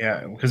little.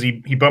 Yeah, because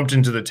he bumped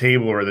into the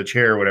table or the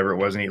chair or whatever it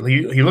was, and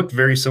he looked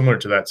very similar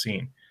to that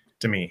scene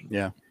to me.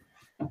 Yeah,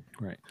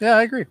 right. Yeah,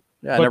 I agree.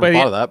 Yeah, I never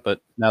thought of that,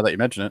 but now that you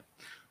mention it.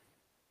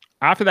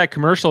 After that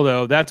commercial,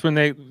 though, that's when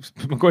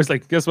McCoy's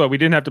like, guess what? We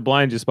didn't have to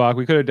blind you, Spock.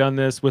 We could have done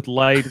this with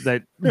light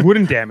that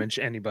wouldn't damage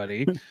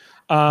anybody.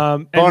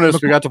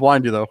 Bonus, we got to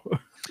blind you, though.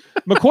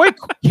 McCoy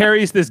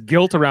carries this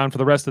guilt around for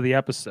the rest of the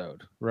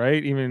episode,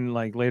 right? Even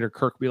like later,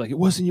 Kirk be like, "It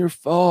wasn't your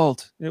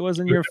fault. It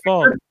wasn't your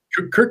fault."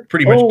 Kirk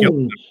pretty much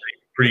guilted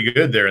pretty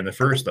good there in the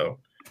first, though.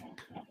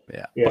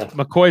 Yeah.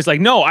 McCoy's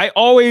like, "No, I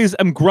always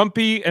am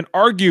grumpy and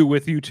argue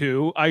with you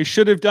two. I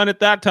should have done it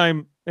that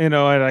time, and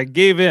I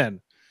gave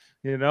in.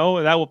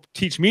 That will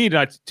teach me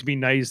not to be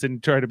nice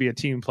and try to be a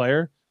team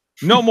player.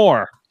 No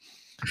more."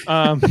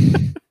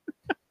 That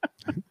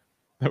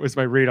was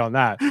my read on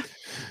that.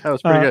 That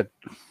was pretty good.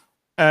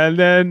 And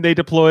then they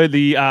deployed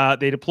the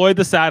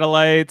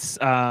satellites,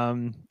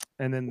 and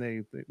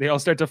then they all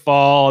start to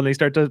fall, and they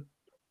start to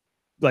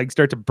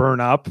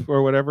burn up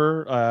or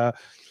whatever,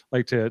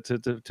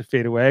 to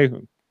fade away.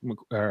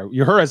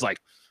 Uhura's like,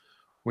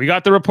 "We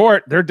got the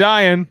report. They're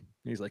dying." And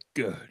he's like,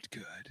 "Good.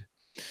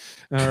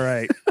 All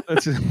right,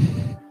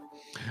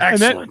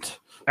 excellent.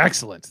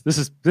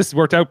 This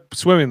worked out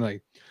swimmingly."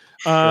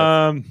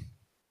 And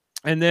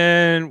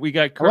then we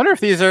got. I wonder if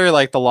these are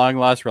like the long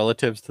lost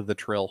relatives to the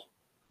Trill.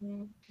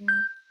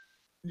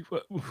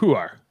 Who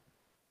are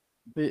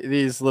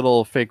these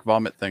little fake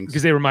vomit things?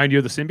 Because they remind you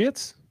of the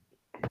symbiotes.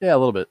 Yeah, a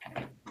little bit.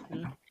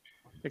 Yeah.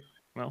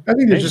 Well, I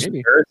think they're just a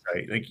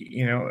parasite.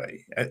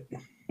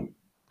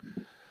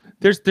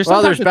 There's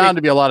bound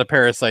to be a lot of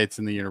parasites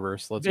in the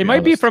universe. They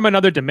might be from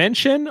another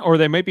dimension, or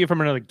they might be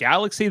from another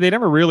galaxy. They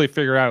never really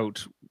figure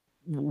out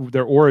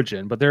their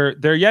origin, but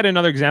they're yet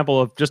another example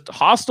of just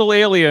hostile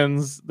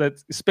aliens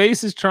that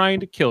space is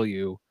trying to kill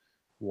you.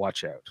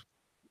 Watch out.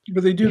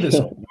 But they do this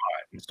a lot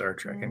in Star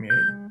Trek. I mean,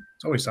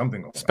 it's always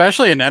something.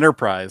 Especially in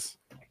Enterprise.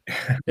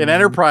 In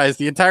Enterprise,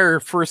 the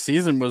entire first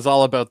season was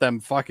all about them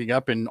fucking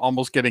up and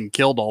almost getting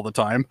killed all the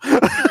time.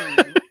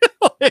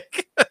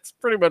 That's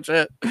pretty much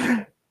it.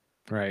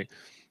 Right.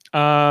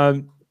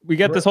 We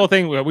get this whole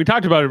thing. We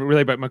talked about it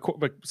really, but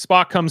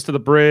Spock comes to the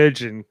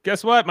bridge, and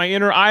guess what? My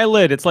inner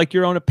eyelid. It's like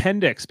your own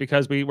appendix,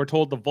 because we were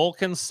told the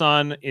Vulcan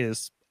sun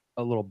is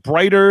a little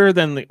brighter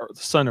than the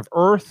sun of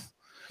Earth.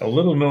 A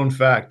little known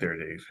fact there,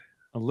 Dave.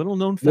 A little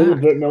known fact. Little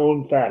bit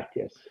known fact,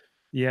 yes.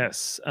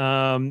 Yes.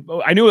 I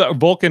knew that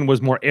Vulcan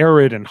was more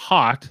arid and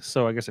hot,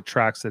 so I guess it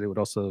tracks that it would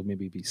also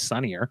maybe be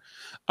sunnier.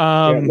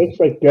 It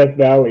looks like Death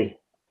Valley.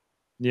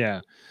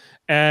 Yeah.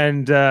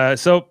 And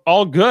so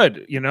all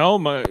good, no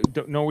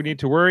need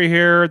to worry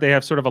here. They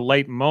have sort of a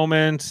light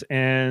moment,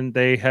 and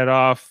they head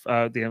off.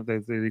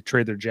 They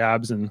trade their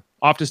jabs and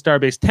off to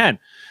Starbase 10.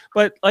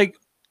 But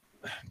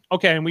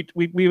okay, and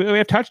we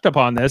have touched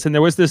upon this, and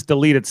there was this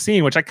deleted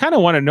scene, which I kind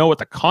of want to know what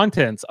the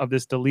contents of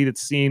this deleted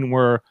scene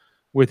were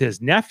with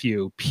his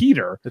nephew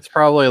Peter. It's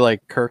probably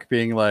like Kirk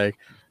being like,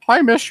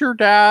 "I miss your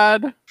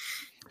dad,"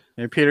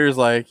 and Peter's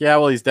like, "Yeah,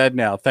 well, he's dead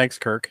now. Thanks,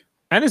 Kirk."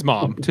 And his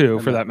mom too,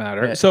 for that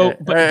matter. So,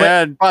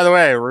 and by the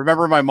way,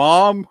 remember my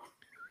mom?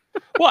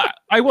 Well,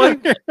 I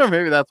like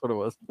maybe that's what it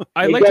was.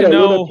 I They like got to a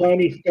know. little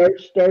tiny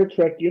Star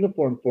Trek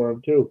uniform for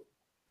him too.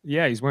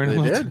 Yeah, he's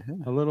wearing They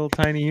a little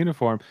tiny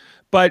uniform.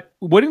 But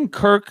wouldn't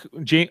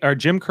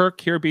Jim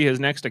Kirk here be his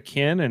next of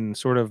kin and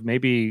sort of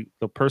maybe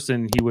the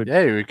person he would?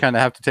 Yeah, he would kind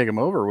of have to take him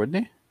over,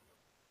 wouldn't he?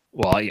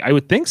 Well, I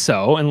would think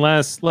so,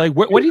 unless like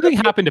what do you think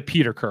happened to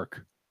Peter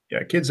Kirk?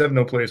 Yeah, kids have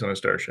no place on a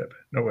starship.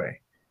 No way.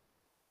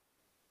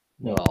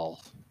 Well,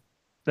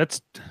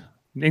 that's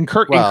in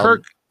Kirk. Well, in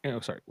Kirk. Oh,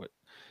 sorry. What?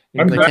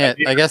 I'm They glad-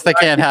 can't. I guess they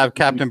can't have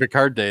Captain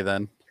Picard Day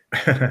then.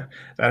 That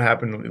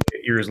happened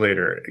years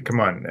later. Come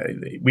on,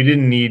 we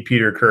didn't need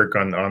Peter Kirk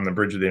on the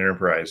bridge of the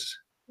Enterprise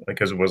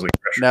because it was like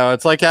pressure. No,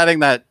 it's like adding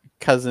the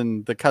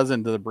cousin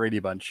to the Brady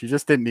Bunch. You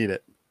just didn't need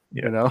it.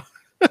 Yeah. You know,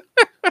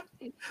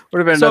 would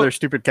have been So- another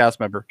stupid cast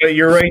member. But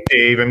you're right,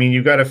 Dave. I mean,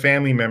 you've got a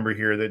family member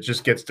here that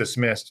just gets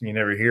dismissed and you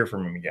never hear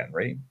from him again,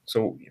 right?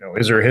 So,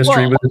 is there a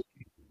history Well, with it?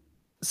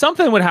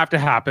 Something would have to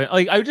happen.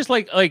 Like I would just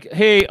like,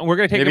 hey, we're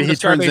gonna take Maybe him he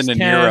to turns Starbase into 10.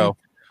 Nero.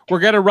 We're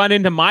gonna run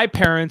into my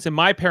parents, and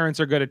my parents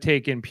are gonna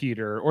take in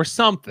Peter or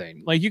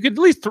something. Like you could at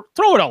least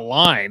throw it a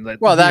line.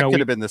 Well, that could we-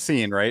 have been the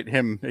scene, right?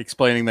 Him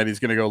explaining that he's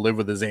going to go live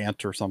with his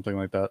aunt or something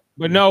like that.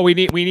 But no, we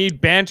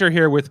need banter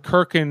here with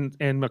Kirk and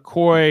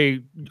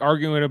McCoy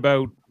arguing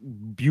about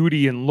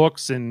beauty and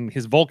looks and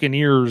his Vulcan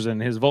ears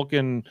and his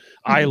Vulcan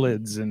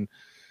eyelids and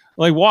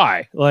like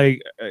why?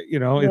 Like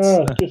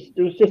it's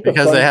It was just a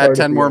Because fun they part had of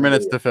 10 the more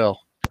minutes episode. to fill.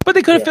 but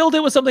they could have Yeah. filled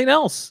it with something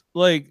else.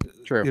 Like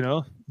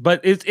True.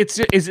 but it's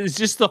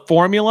just the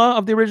formula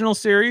of the original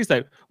series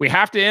that we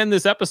have to end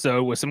this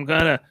episode with some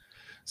kind of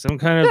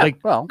Yeah, like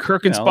well,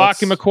 Kirk and you know,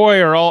 Spock and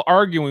McCoy are all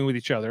arguing with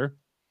each other.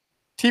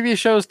 TV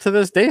shows to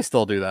this day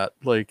still do that.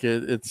 Like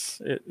it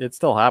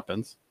still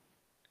happens.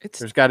 It's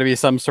There's got to be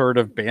some sort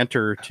of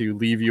banter to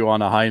leave you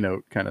on a high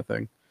note kind of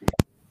thing.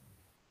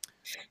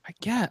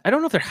 I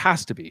don't know if there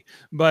has to be,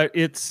 but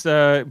it's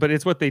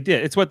what they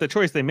did. It's what the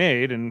choice they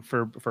made, and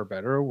for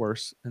better or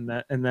worse. And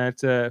then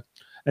that's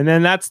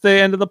the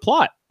end of the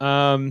plot.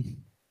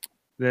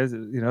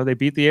 They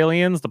beat the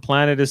aliens. The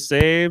planet is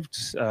saved.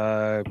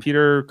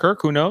 Peter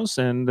Kirk, who knows,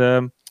 and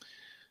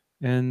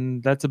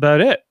that's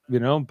about it.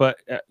 But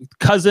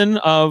cousin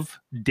of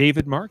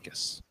David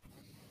Marcus.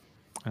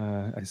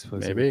 I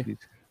suppose Maybe.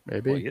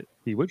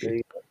 he would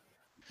be.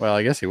 Well,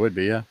 I guess he would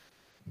be. Yeah.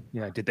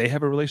 Yeah. Did they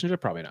have a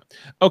relationship? Probably not.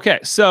 Okay,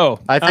 so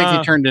I think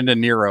he turned into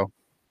Nero.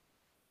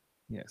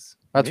 yes.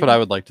 That's what I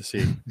would like to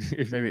see.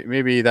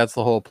 Maybe that's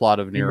the whole plot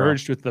of He Nero.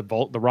 merged with the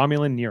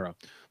Romulan Nero.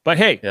 But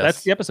hey, Yes.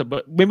 that's the episode.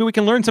 But maybe we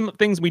can learn some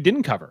things we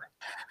didn't cover.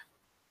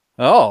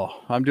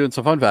 Oh, I'm doing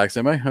some fun facts,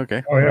 am I?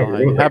 Okay. Oh, yeah,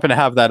 Well, you're I happen to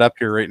have that up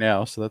here right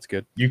now, so that's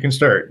good. You can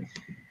start.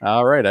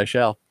 All right, I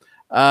shall.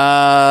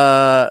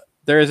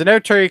 There is an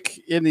outtake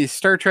in the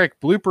Star Trek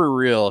blooper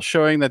reel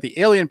showing that the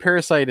alien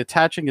parasite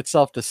attaching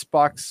itself to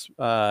Spock's,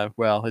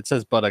 it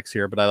says buttocks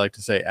here, but I like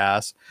to say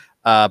ass,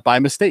 by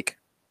mistake.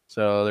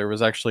 So there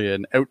was actually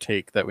an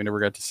outtake that we never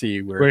got to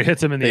see Where it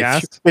hits him in the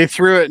ass. they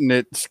threw it and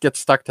it gets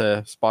stuck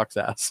to Spock's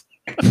ass.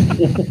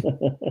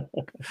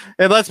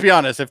 And let's be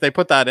honest, if they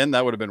put that in,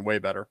 that would have been way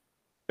better.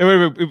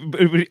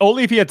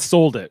 Only if he had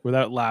sold it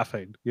without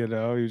laughing. He was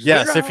just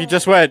Yes, like, if he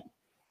just went,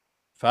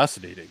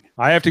 fascinating.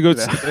 I have to go.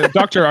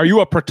 Doctor, are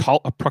you a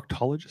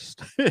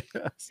proctologist?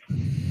 Yes.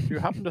 You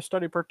happen to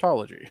study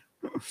proctology.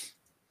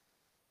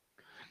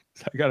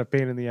 I got a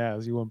pain in the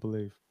ass. You won't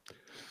believe.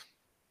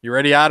 You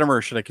ready, Adam,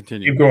 or should I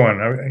continue? Keep going.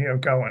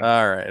 I've got one.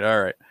 All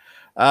right.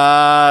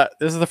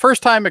 This is the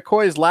first time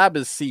McCoy's lab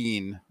is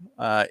seen.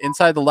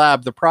 Inside the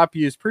lab, the prop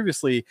used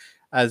previously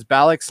as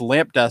Balak's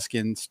lamp desk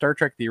in Star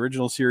Trek, the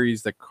original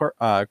series, the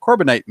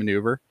Corbinite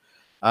maneuver,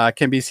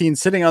 can be seen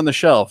sitting on the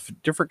shelf.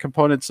 Different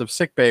components of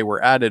sickbay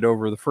were added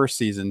over the first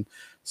season,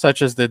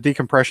 such as the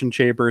decompression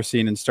chamber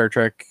seen in Star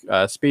Trek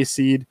Space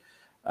Seed.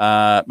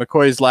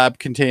 McCoy's lab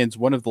contains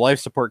one of the life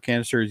support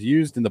canisters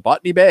used in the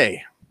Botany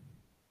Bay.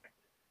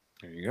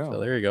 There you go. So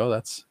there you go.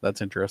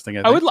 That's interesting.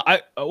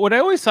 What I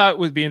always thought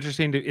would be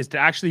interesting is to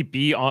actually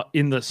be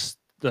in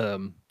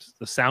the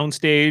sound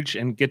stage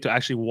and get to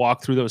actually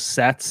walk through those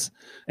sets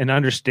and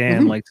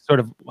understand like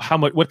sort of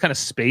what kind of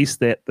space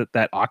that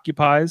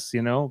occupies,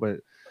 but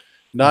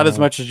not as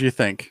much as you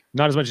think.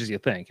 not as much as you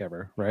think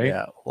ever, right?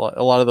 Yeah,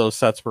 a lot of those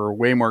sets were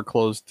way more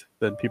closed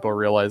than people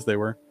realized they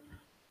were.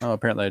 Oh,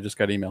 apparently I just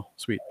got email.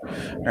 Sweet.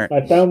 All right.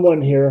 I found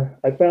one here.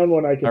 I found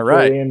one I can All throw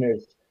right. in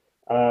as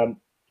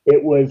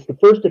it was the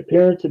first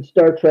appearance in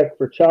Star Trek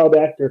for child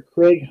actor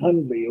Craig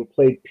Hundley, who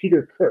played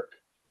Peter Kirk.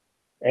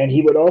 And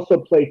he would also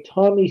play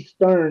Tommy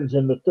Starnes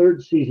in the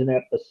third season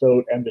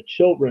episode, And the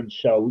Children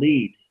Shall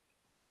Lead.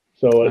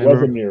 So it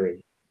wasn't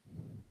Miri.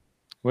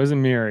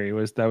 Wasn't Miri.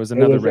 That was It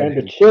another was And the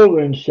redhead.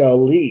 Children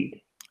Shall Lead.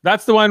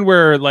 That's the one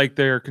where like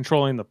they're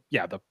controlling the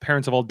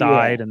parents have all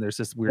died and there's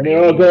this weird And they're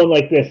all alien. going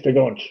like this. They're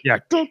going, Yeah.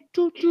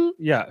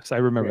 Yes, I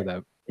remember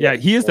that. Yeah,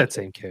 he is that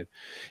same kid.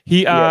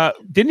 He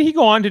didn't he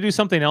go on to do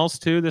something else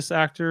too, this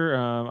actor?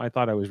 I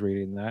thought I was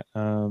reading that.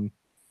 I'll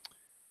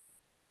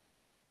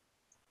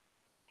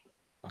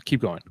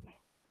keep going.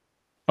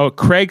 Oh,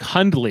 Craig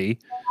Hundley.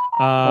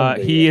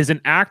 He is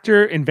an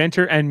actor,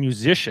 inventor, and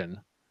musician.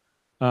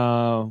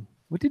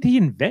 What did he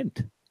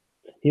invent?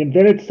 He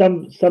invented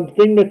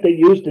something that they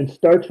used in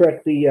Star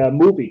Trek, the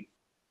movie.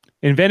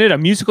 Invented a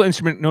musical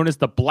instrument known as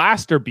the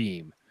blaster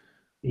beam.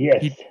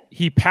 Yes.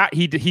 He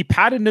patented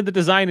the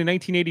design in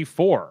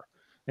 1984,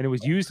 and it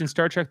was used in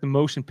Star Trek: The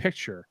Motion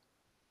Picture,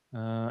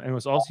 and it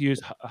was also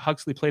used.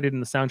 Huxley played it in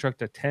the soundtrack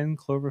to 10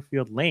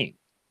 Cloverfield Lane.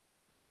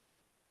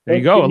 There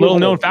you go. A little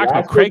known fact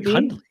about Craig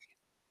Hundley.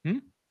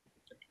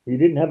 You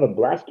didn't have a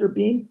blaster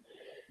beam?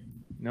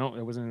 No,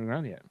 it wasn't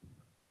around yet.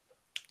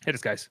 Hit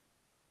us, guys.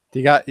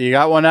 You got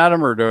one,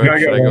 Adam, or should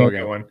I go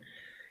again? One.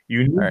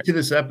 Unique to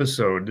this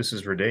episode, this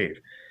is for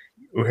Dave.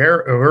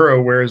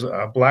 Uhura wears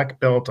a black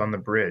belt on the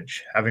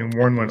bridge, having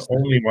worn one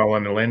only while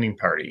on the landing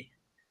party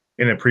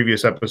in a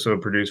previous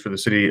episode produced for the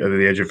City of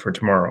the Edge of for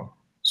Tomorrow.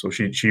 So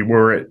she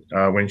wore it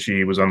when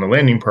she was on the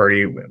landing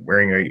party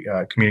wearing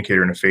a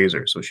communicator and a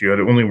phaser. So she had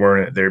only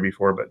worn it there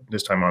before, but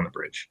this time on the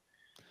bridge.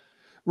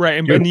 Right,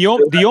 and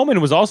the Omen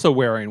was also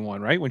wearing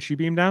one, right, when she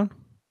beamed down?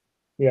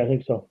 Yeah, I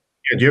think so.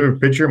 Yeah, do you have a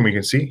picture and we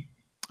can see?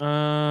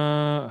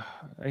 I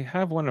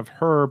have one of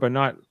her, but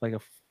not like a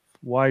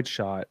wide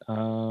shot.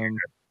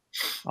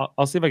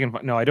 I'll see if I can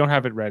find. No, I don't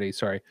have it ready.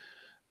 Sorry.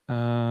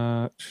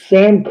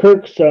 Sam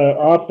Kirk's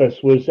office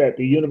was at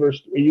the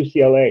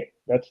UCLA.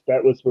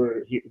 That was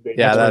where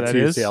that's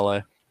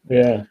UCLA.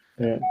 Yeah.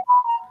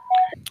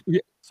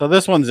 So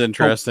this one's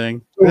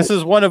interesting. This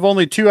is one of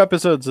only 2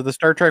 episodes of the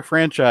Star Trek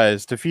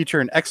franchise to feature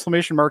an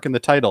exclamation mark in the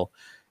title.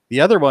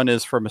 The other one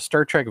is from a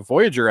Star Trek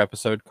Voyager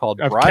episode called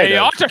Bride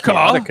of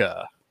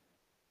Chaotica.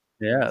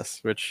 Yes,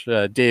 which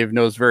Dave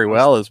knows very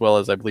well as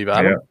I believe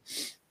Adam.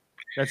 Yeah.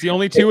 That's the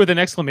only 2 with an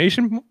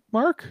exclamation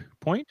mark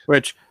point.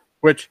 Which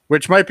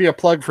might be a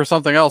plug for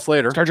something else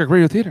later. Star Trek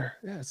Radio Theater.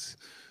 Yes.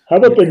 How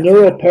about the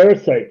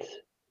neuroparasites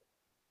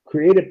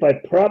created by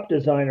prop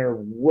designer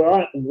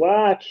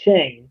Hua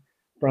Cheng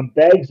from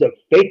bags of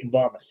fake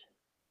vomit?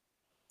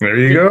 There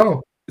you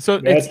go. So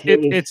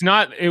it's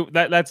not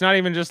that's not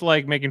even just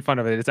like making fun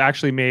of it. It's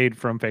actually made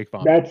from fake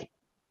vomit. That's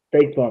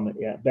fake vomit.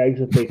 Yeah,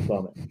 bags of fake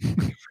vomit.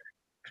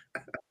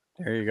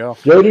 There you go.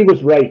 Jody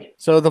was right.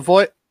 So the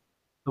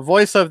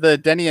voice of the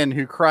Denian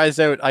who cries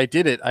out, "I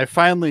did it!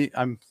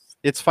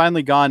 It's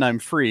finally gone. I'm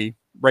free!"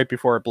 Right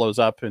before it blows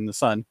up in the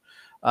sun,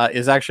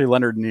 is actually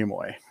Leonard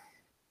Nimoy.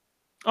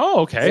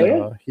 Oh, okay.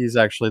 So, he's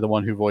actually the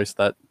one who voiced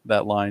that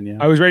line. Yeah.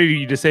 I was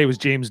ready to say it was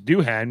James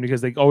Doohan because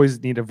they always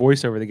need a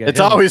voiceover to get. It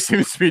always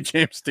seems to be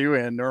James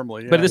Doohan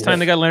normally. Yeah. But this time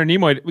they got Leonard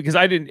Nimoy because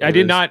it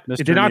did not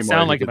Nimoy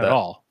sound like him at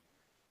all.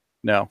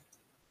 No.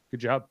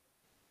 Good job.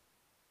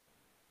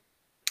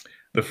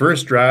 The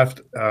first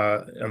draft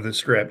of the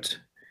script,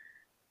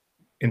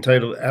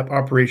 entitled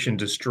Operation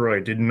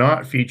Destroy, did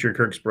not feature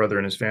Kirk's brother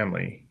and his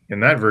family. In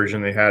that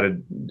version, they had a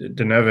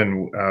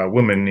Denevan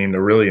woman named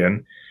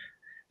Aurelian,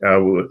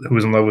 who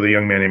was in love with a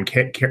young man named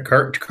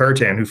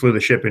Kartan, who flew the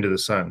ship into the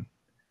sun.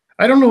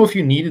 I don't know if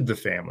you needed the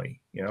family.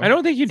 I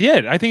don't think you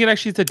did. I think it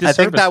actually is a disservice.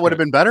 I think that would have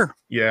been better.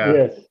 Yeah.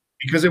 Yes.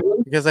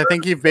 Because I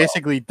think you've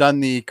basically done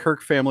the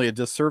Kirk family a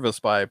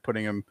disservice by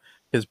putting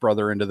his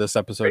brother into this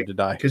episode to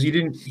die. Because he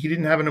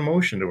didn't have an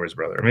emotion towards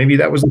brother. Maybe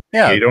that was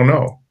you don't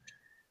know.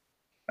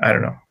 I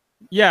don't know.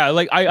 Yeah,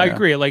 like I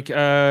agree, like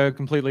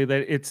completely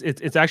that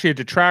it's actually a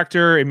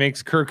detractor. It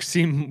makes Kirk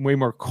seem way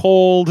more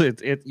cold. That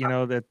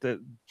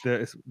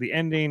the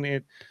ending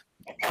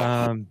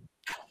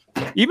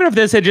even if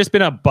this had just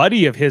been a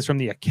buddy of his from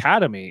the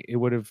academy, it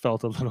would have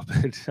felt a little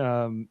bit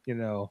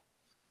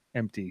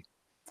empty.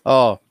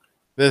 Oh,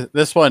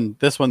 this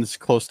one's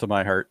close to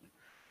my heart,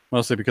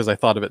 mostly because I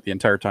thought of it the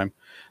entire time.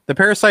 The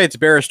parasites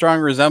bear a strong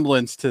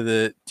resemblance to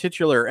the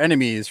titular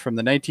enemies from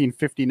the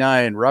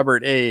 1959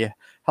 Robert A.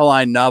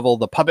 Heinlein novel,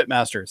 The Puppet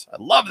Masters. I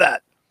love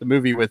that. The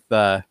movie with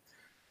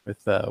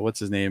what's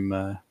his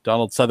name?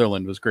 Donald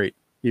Sutherland was great,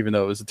 even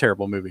though it was a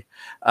terrible movie.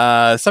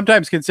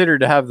 Sometimes considered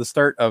to have the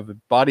start of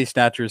Body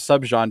Snatchers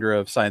subgenre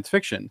of science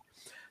fiction.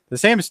 The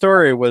same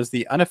story was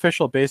the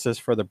unofficial basis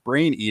for The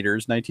Brain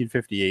Eaters,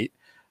 1958,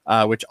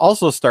 which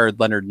also starred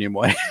Leonard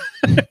Nimoy.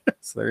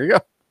 So there you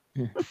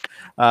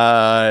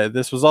go.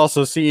 This was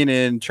also seen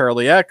in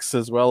Charlie X,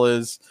 as well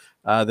as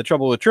The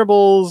Trouble with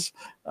Tribbles.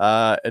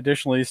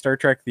 Additionally, Star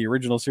Trek, the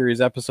original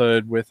series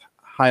episode with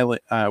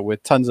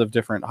tons of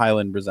different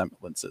Highland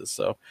resemblances.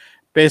 So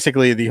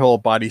basically, the whole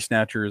Body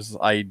Snatchers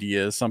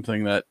idea is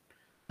something that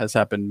has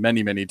happened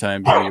many, many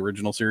times in the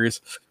original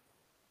series.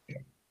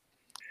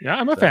 Yeah,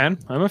 I'm a fan.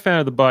 I'm a fan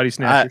of the Body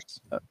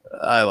Snatchers.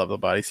 I love the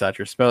Body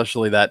Snatchers,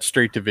 especially that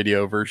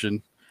straight-to-video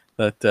version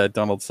that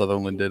Donald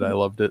Sutherland did. I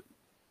loved it.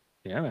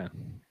 Yeah, man.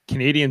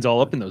 Canadians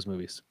all up in those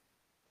movies.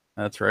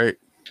 That's right.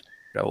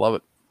 Gotta love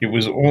it. It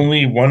was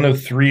only one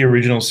of 3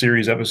 original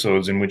series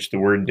episodes in which the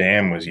word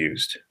damn was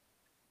used,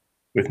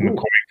 with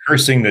McCoy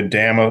cursing the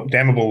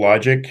damnable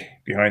logic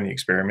behind the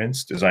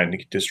experiments designed to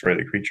destroy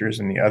the creatures,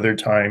 and the other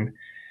time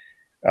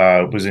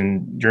was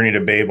in Journey to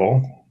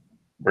Babel,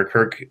 where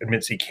Kirk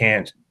admits he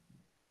can't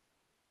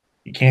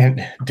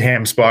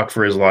damn Spock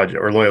for his logic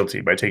or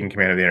loyalty by taking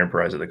command of the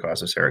Enterprise at the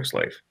cost of Sarek's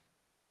life.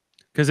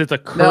 Because it's a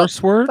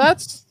curse word.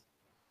 That's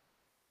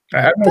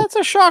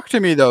a shock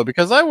to me though,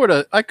 because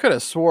I could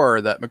have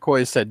swore that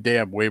McCoy said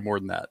 "damn" way more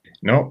than that.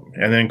 No,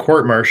 and then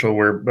court martial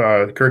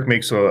where Kirk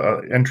makes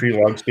a entry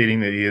log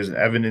stating that he has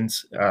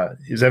evidence.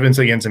 His evidence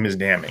against him is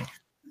damning.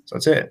 So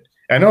that's it.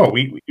 I know.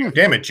 We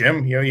damn it,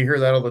 Jim. You hear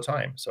that all the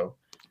time. So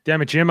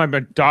damn it, Jim. I'm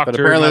a doctor. But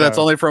apparently that's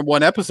only from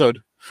one episode.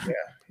 Yeah.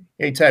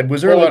 Hey Ted,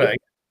 was there a lot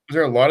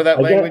of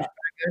that language back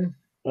then?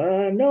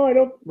 No, I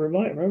don't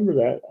remember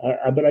that.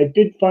 But I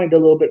did find a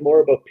little bit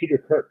more about Peter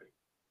Kirk.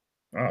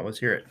 Oh, let's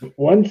hear it.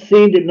 One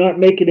scene did not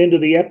make it into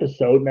the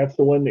episode, and that's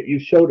the one that you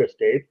showed us,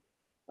 Dave,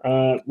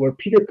 where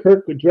Peter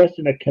Kirk was dressed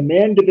in a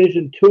Command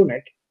Division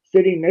tunic,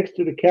 sitting next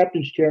to the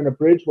captain's chair on a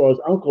bridge while his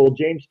uncle,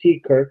 James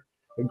T. Kirk,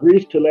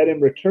 agrees to let him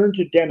return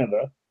to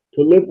Deneva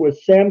to live with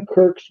Sam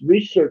Kirk's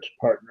research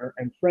partner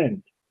and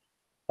friend.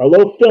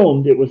 Although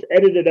filmed, it was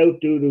edited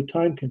out due to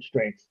time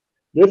constraints.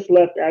 This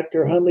left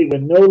actor Hundley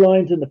with no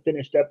lines in the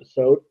finished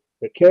episode.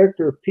 The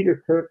character of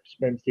Peter Kirk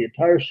spends the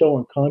entire show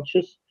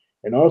unconscious,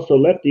 and also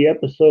left the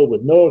episode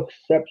with no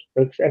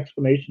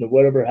explanation of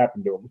whatever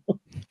happened to him.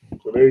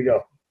 So there you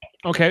go.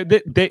 Okay,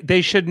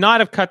 they should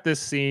not have cut this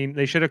scene.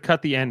 They should have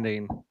cut the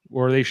ending,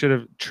 or they should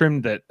have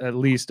trimmed it at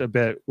least a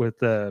bit with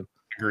the.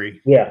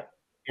 Agree. Yeah.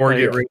 Or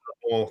get rid of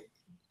the whole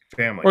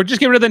family. Or just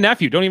get rid of the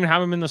nephew. Don't even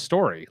have him in the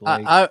story.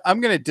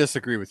 I'm going to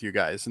disagree with you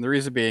guys, and the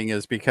reason being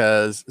is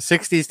because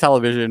 60s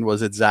television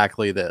was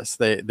exactly this.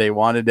 They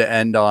wanted to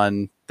end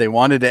on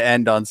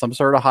some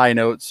sort of high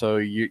note, so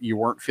you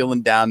weren't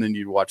feeling down and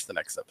you'd watch the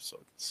next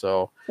episode.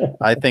 So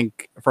I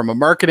think from a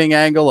marketing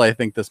angle, I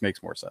think this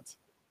makes more sense.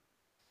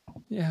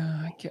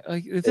 Yeah,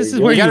 this is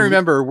where you got to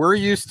remember, we're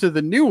used to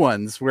the new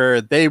ones where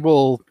they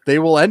will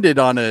end it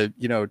on a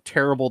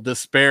terrible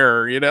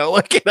despair,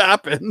 like it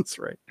happens,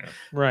 right?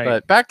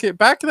 Right. But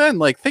back then,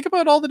 like think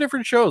about all the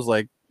different shows,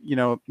 like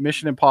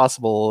Mission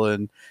Impossible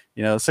and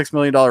 $6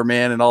 Million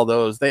Man and all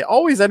those. They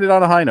always ended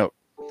on a high note.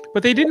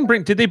 But they didn't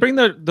bring. Did they bring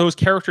those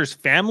characters'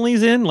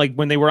 families in? Like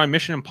when they were on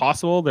Mission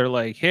Impossible, they're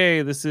like,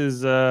 "Hey, this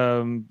is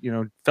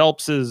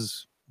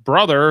Phelps's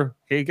brother.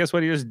 Hey, guess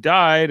what? He just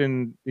died."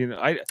 And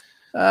no,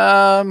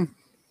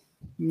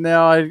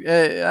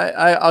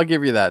 I'll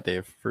give you that,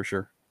 Dave, for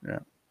sure. Yeah,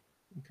 okay.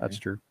 That's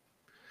true.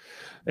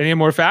 Any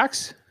more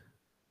facts?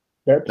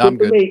 That's I'm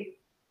good.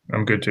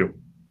 I'm good too.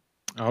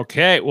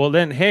 Okay, well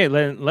then, hey,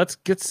 let's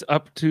get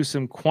up to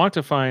some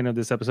quantifying of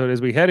this episode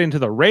as we head into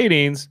the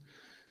ratings.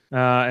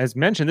 As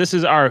mentioned, this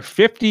is our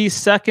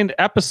 52nd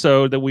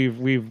episode that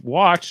we've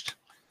watched.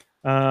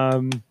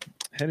 Heading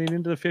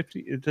into the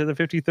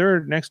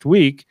 53rd next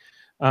week.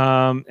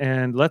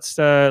 And let's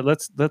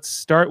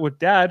start with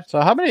Dad.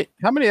 So how many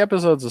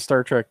episodes of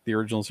Star Trek the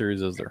original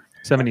series is there?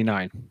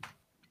 79.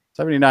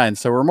 79.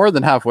 So we're more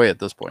than halfway at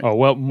this point. Oh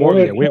well, more.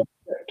 Yeah, we have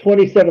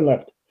 27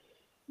 left.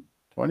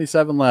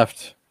 27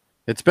 left.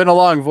 It's been a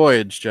long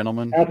voyage,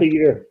 gentlemen. Half a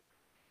year.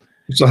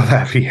 It's all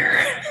half a year.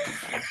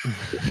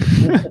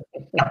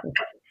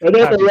 And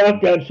then the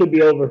lockdown should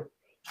be over.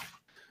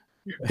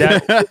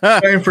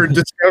 Time for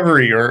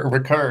Discovery or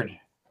Picard.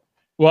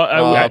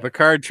 Well,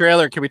 Picard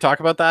trailer. Can we talk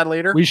about that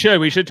later? We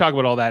should talk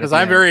about all that because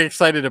I'm very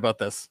excited about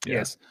this.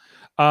 Yes.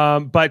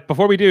 But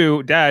before we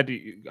do, Dad,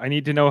 I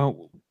need to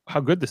know how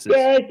good this is.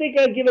 Yeah, I think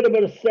I'd give it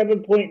about a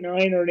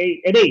 7.9 or an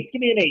 8. An 8.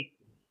 Give me an 8.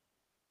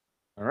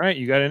 All right,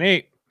 you got an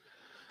 8.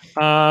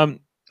 I'm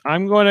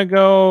going to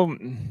go.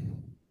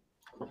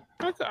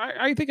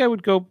 I think I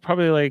would go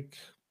probably like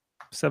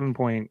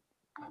 7.6.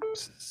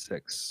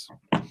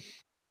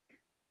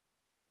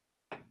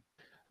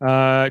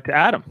 To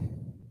Adam.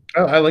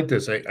 Oh, I like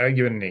this. I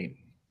give it an 8.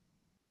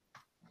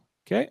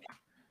 Okay.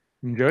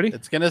 And Jody?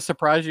 It's going to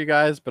surprise you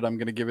guys, but I'm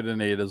going to give it an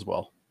 8 as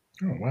well.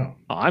 Oh, wow.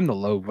 Oh, I'm the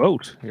low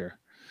vote here.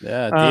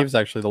 Yeah, Dave's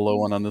actually the low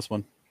one on this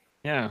one.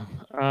 Yeah.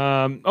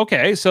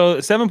 Okay, so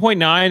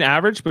 7.9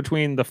 average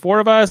between the four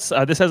of us.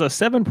 This has a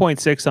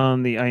 7.6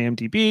 on the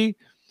IMDb.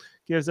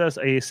 Gives us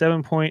a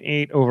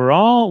 7.8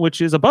 overall,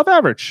 which is above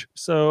average.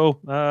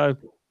 So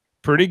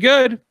pretty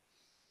good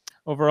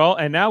overall.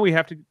 And now we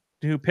have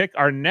to pick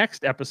our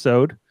next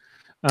episode.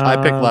 I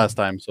picked last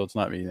time, so it's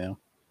not me now.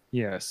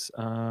 Yes.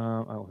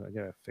 I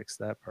gotta fix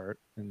that part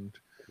and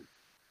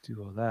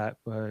do all that.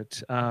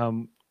 But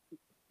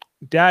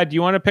Dad, do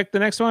you want to pick the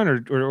next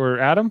one, or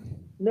Adam?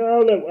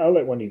 No, I'll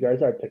let one of you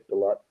guys. I picked a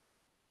lot.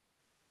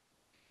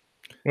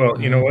 Well,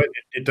 you know what?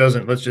 It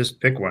doesn't. Let's just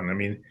pick one. I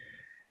mean,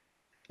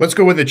 let's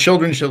go with The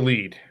Children Shall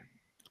Lead.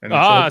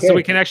 So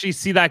we can actually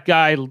see that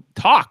guy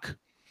talk.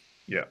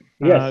 Yeah.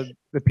 Yes.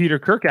 The Peter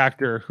Kirk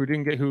actor who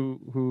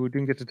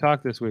didn't get to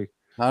talk this week.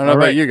 I don't know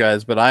about you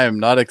guys, but I am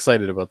not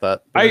excited about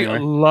that. But anyway. I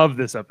love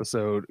this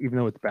episode, even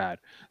though it's bad.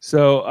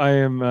 So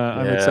I'm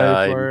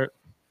excited for it.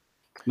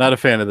 Not a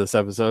fan of this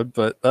episode,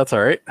 but that's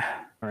all right.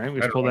 All right, we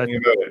just pull that.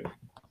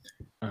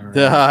 All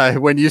right.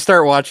 When you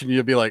start watching,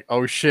 you'll be like,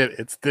 "Oh shit,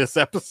 it's this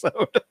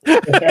episode."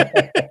 You're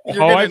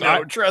gonna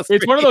know, trust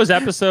It's me. one of those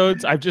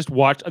episodes I've just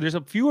watched. There's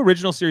a few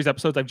original series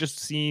episodes I've just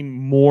seen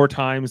more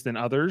times than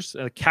others.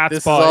 Cat's This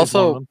is Paw is one of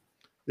also them.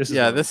 This is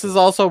yeah, one of this them. is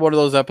also one of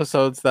those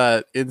episodes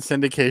that in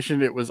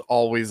syndication it was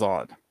always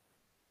on.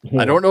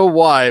 I don't know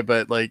why,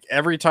 but like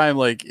every time,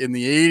 like in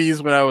the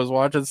 80s when I was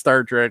watching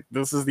Star Trek,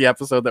 this is the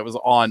episode that was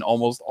on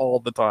almost all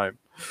the time.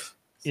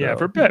 Yeah,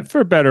 So,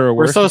 for better or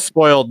we're worse. so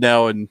spoiled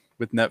now and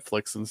with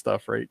Netflix and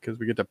stuff, right? Because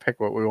we get to pick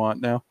what we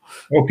want now.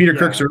 Oh, Peter Yeah.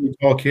 Kirk's a really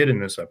tall kid in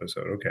this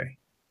episode. Okay.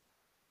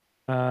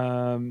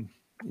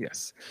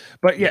 Yes,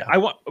 but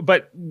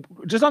but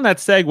just on that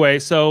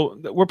segue, so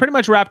we're pretty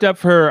much wrapped up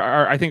for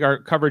I think our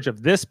coverage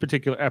of this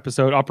particular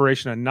episode,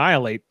 Operation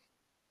Annihilate.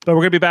 But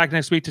we're gonna be back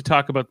next week to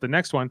talk about the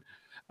next one,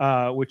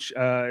 which,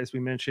 as we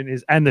mentioned,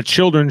 is And the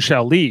Children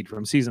Shall Lead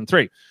from season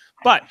 3.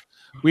 But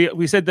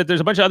we said that there's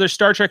a bunch of other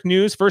Star Trek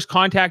news. First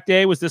Contact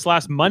Day was this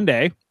last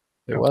Monday.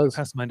 It was.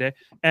 Past Monday,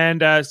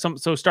 and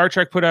so Star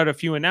Trek put out a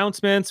few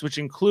announcements, which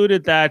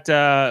included that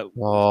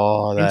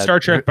in Star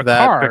Trek that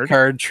Picard,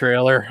 Picard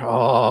trailer.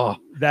 Oh,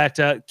 that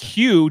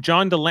Q,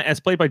 as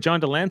played by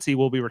John Delancey,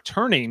 will be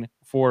returning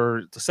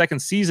for the second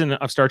season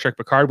of Star Trek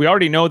Picard. We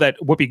already know that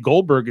Whoopi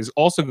Goldberg is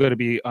also going to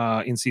be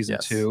in season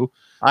 2.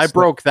 I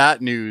broke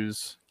that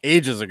news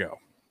ages ago.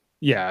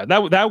 Yeah,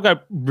 that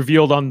got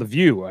revealed on The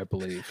View, I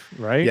believe,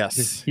 right?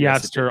 Yes. He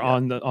asked her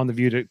on the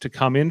View to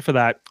come in for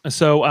that.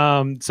 So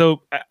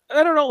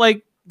I don't know,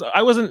 like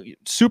I wasn't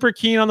super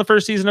keen on the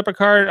first season of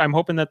Picard. I'm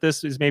hoping that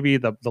this is maybe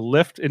the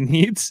lift it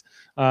needs.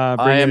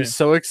 I am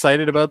so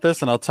excited about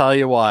this, and I'll tell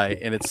you why.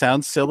 And it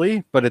sounds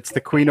silly, but it's the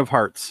Queen of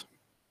Hearts.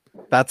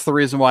 That's the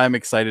reason why I'm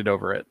excited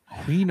over it.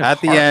 At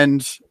the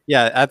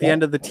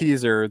end of the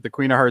teaser, the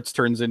Queen of Hearts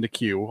turns into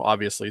Q,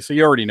 obviously. So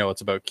you already know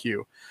it's about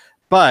Q.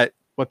 But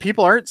what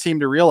people aren't seem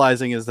to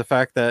realizing is the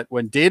fact that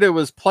when Data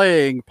was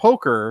playing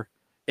poker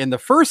in the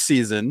first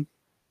season,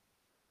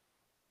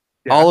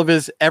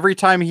 every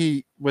time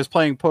he was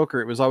playing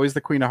poker, it was always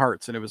the Queen of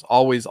Hearts, and it was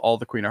always all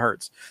the Queen of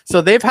Hearts.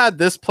 So they've had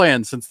this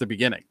plan since the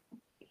beginning.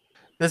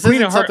 This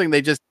isn't something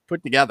they just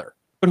put together.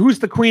 But who's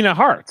the Queen of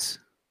Hearts?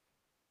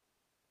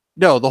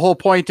 No, the whole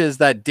point is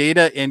that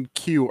Data and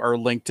Q are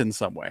linked in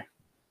some way.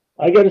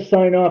 I got to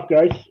sign off,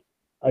 guys.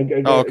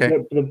 Okay.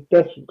 The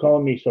Beth's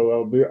calling me, so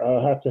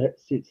I'll have to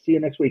see you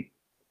next week.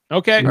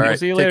 Okay, All we'll right,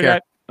 see you take later. care.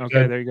 Dad.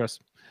 Okay, there he goes.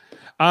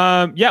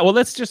 Yeah, well,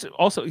 let's just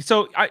also.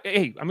 So,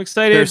 I'm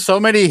excited. There's so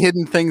many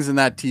hidden things in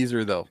that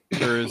teaser, though.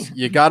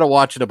 You got to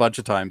watch it a bunch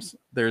of times.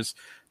 There's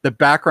the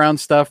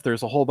background stuff.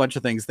 There's a whole bunch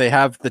of things. They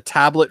have the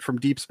tablet from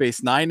Deep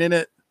Space Nine in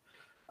it.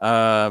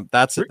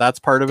 That's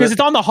part of it because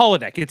it's on the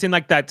holodeck. It's in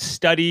like that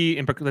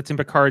study that's in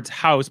Picard's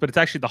house, but it's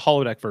actually the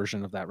holodeck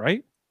version of that,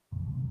 right?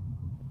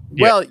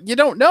 Well, you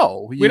don't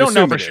know. We don't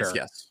know for sure.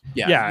 Yes.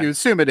 Yeah. You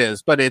assume it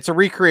is, but it's a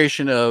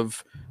recreation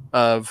of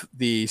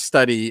the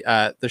study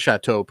at the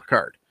Chateau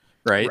Picard,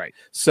 right? Right.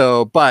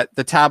 So, but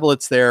the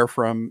tablets there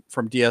from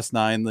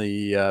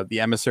DS9, the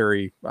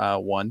emissary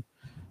one,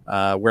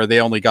 where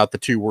they only got the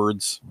 2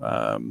 words.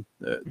 You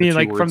mean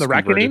like from The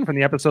Reckoning, from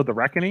the episode The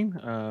Reckoning?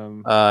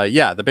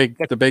 Yeah,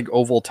 the big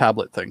oval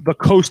tablet thing. The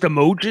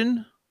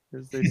Coast-Emogen,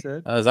 as they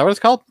said. Is that what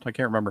it's called? I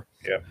can't remember.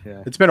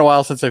 Yeah. It's been a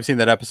while since I've seen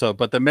that episode,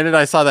 but the minute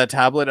I saw that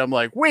tablet, I'm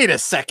like, wait a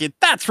second,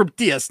 that's from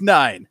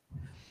DS9.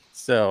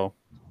 So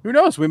who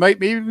knows? We might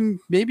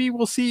maybe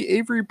we'll see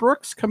Avery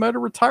Brooks come out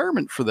of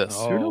retirement for this.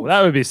 Oh,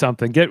 that would be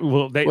something. They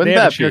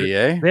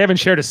haven't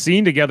shared a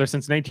scene together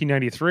since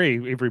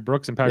 1993. Avery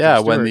Brooks and Patrick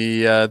Stewart. When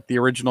the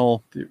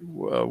original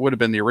would have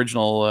been the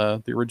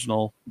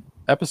original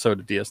episode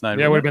of DS9.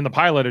 Yeah, it would have been the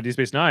pilot of Deep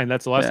Space Nine.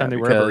 That's the last time they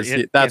were ever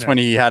in. That's when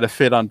he had a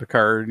fit on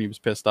Picard and he was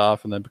pissed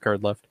off, and then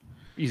Picard left.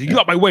 He's like, "You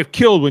got my wife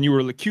killed when you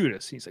were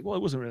Locutus." He's like, "Well,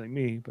 it wasn't really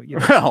me, but you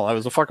know." Well, I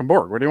was a fucking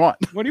Borg. What do you want?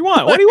 What do you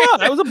want? What do you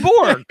want? I was a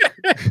Borg.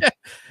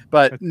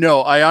 But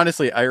no, I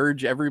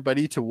urge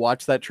everybody to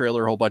watch that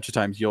trailer a whole bunch of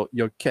times. You'll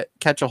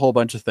catch a whole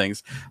bunch of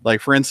things. Like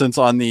for instance,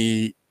 on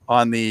the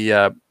what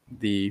do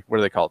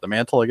they call it? The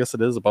mantle, I guess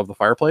it is, above the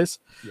fireplace.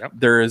 Yep.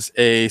 There is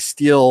a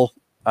steel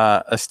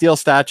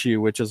statue,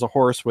 which is a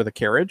horse with a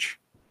carriage.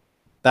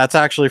 That's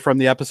actually from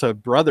the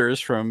episode Brothers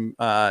from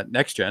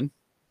Next Gen.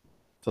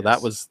 So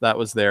yes. that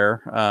was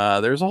there.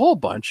 There's a whole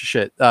bunch of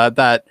shit.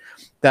 That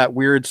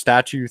weird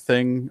statue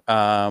thing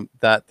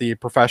that the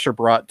professor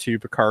brought to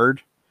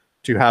Picard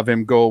to have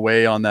him go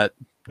away on that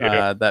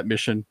that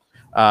mission.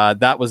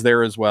 That was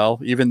there as well,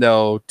 even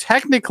though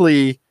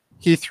technically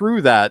he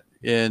threw that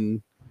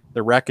in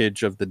the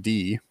wreckage of the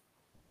D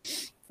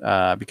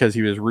because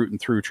he was rooting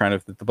through trying to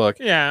fit the book.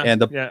 Yeah.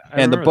 And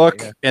the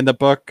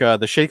book,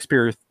 the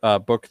Shakespeare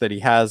book that he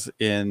has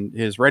in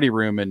his ready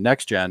room in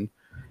Next Gen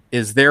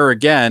is there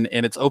again,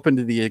 and it's open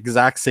to the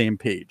exact same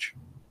page,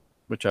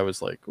 which I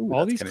was like,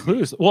 all these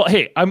clues. Well,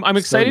 hey, I'm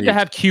excited to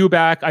have Q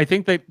back. I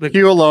think that the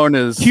Q alone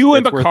is Q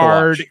and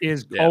Picard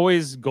is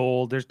always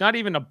gold. There's not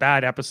even a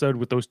bad episode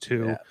with those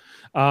two.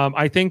 Yeah.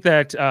 I think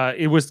that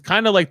it was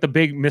kind of like the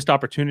big missed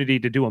opportunity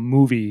to do a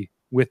movie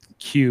with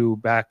Q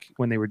back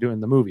when they were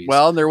doing the movies.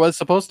 Well, there was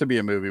supposed to be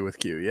a movie with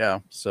Q, yeah.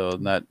 So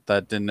that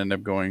didn't end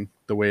up going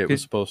the way it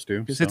was supposed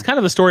to. So. It's kind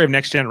of the story of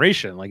Next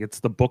Generation. Like it's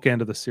the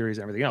bookend of the series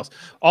and everything else.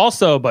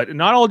 Also, but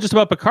not all just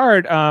about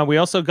Picard. We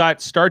also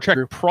got Star Trek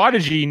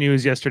Prodigy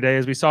news yesterday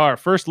as we saw our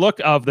first look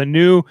of the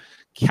new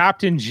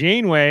Captain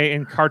Janeway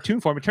in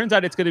cartoon form. It turns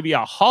out it's going to be a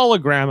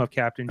hologram of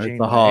Captain Janeway.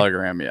 It's a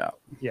hologram, yeah.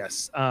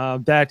 Yes,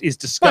 that is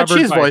discovered. But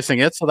she's voicing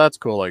it, so that's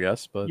cool, I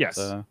guess. But yes,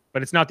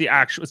 but it's not the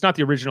actual. It's not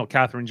the original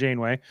Catherine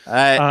Janeway.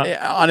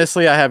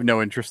 Honestly, I have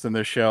no interest in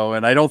this show,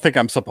 and I don't think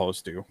I'm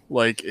supposed to.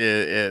 Like,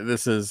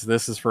 this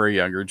is for a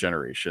younger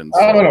generation. So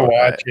I'm gonna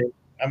watch it.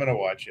 I'm gonna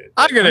watch it.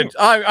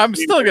 I'm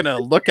still gonna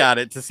look at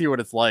it to see what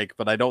it's like,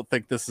 but I don't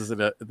think this is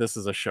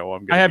a show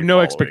I'm gonna. I have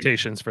no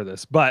expectations for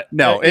this, but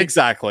no,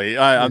 exactly.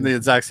 I'm the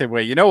exact same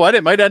way. You know what?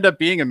 It might end up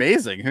being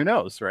amazing. Who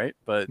knows, right?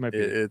 But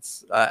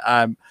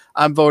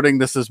I'm voting.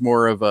 This is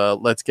more of a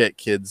let's get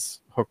kids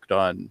hooked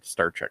on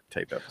Star Trek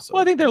type episode.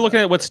 Well, I think they're looking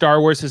at what Star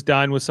Wars has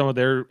done with some of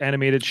their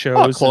animated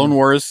shows. Clone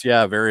Wars,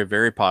 yeah, very,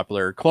 very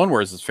popular. Clone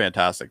Wars is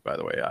fantastic, by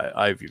the way.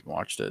 I've even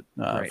watched it.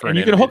 Right. And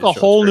you can hook a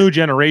whole new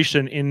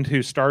generation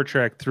into Star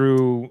Trek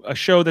through a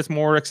show that's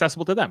more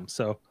accessible to them.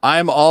 So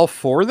I'm all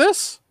for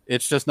this.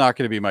 It's just not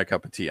going to be my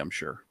cup of tea, I'm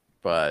sure.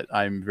 But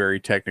I'm very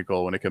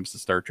technical when it comes to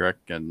Star Trek,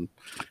 and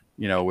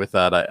with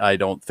that, I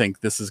don't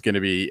think this is going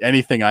to be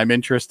anything I'm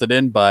interested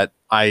in. But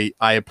I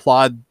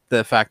applaud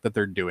the fact that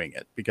they're doing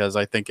it because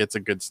I think it's a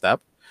good step.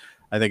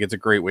 I think it's a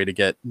great way to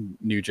get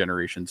new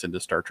generations into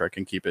Star Trek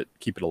and keep it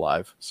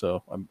alive.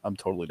 So I'm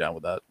totally down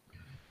with that.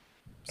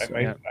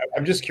 So,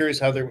 I'm just curious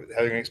how they're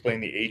going to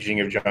explain the aging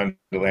of John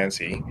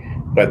Delancey,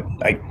 but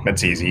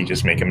that's easy.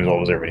 Just make him as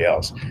old as everybody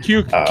else.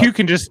 Q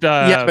can just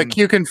but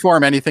Q can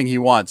form anything he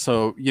wants.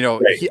 So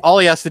right. All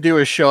he has to do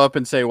is show up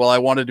and say, "Well, I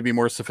wanted to be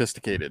more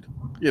sophisticated."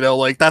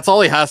 Like that's all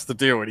he has to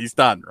do, and he's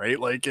done. Right?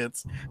 Like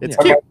it's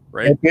Q.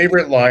 Right? My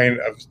favorite line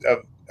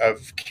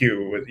of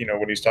Q with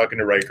when he's talking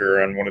to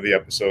Riker on one of the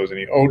episodes,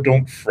 and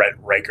don't fret,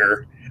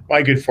 Riker.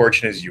 My good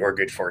fortune is your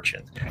good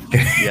fortune.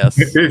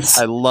 Yes,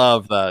 I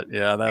love that.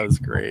 Yeah, that was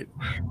great.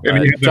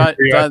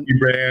 John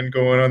brand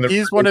going on there.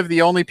 He's one of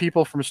the only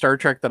people from Star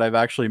Trek that I've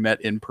actually met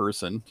in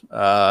person,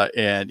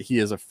 and he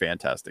is a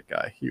fantastic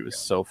guy. He was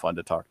so fun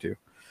to talk to,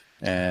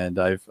 and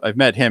I've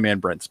met him and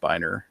Brent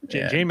Spiner.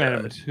 Jane met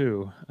him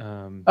too.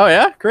 Oh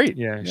yeah, great.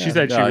 Yeah, she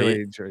said she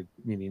really enjoyed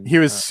meeting. He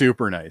was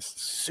super nice,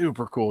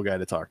 super cool guy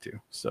to talk to.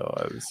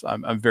 So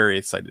I'm very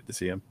excited to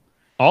see him.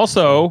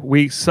 Also,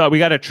 we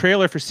got a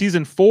trailer for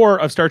season 4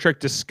 of Star Trek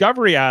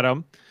Discovery,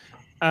 Adam,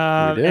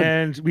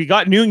 and we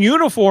got new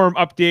uniform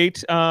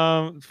update.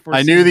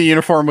 I knew the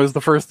uniform was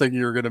the first thing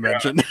you were going to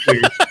mention.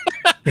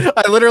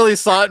 I literally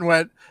saw it and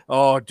went,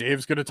 "Oh,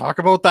 Dave's going to talk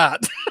about that."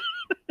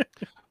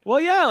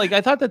 Well, yeah, like I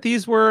thought that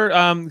these were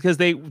because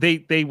they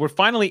were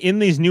finally in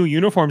these new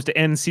uniforms to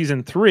end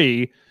season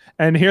 3,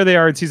 and here they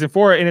are in season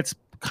 4, and it's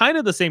kind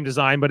of the same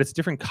design, but it's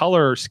different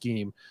color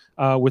scheme.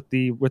 With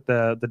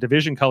the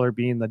division color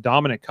being the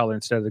dominant color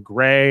instead of the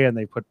gray, and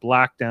they put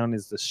black down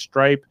as the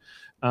stripe.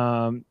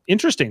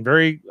 Interesting,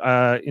 very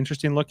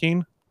interesting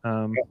looking.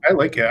 I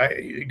like it.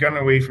 I got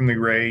away from the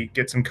gray,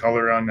 get some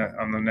color on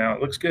the now.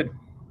 It looks good.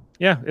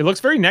 Yeah, it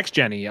looks very next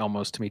gen-y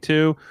almost to me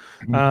too.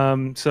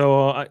 Well,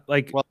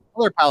 the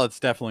color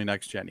palette's definitely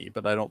next gen-y,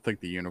 but I don't think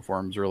the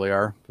uniforms really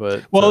are.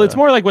 But it's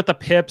more like with the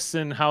pips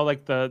and how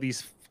like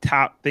these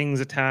top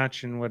things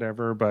attach and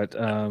whatever, but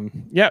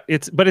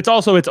it's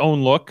also its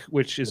own look,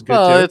 which is good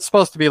too. It's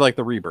supposed to be like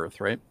the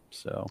rebirth, right?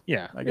 So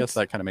yeah, I guess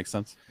that kind of makes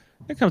sense.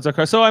 It comes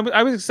across. So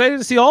I was excited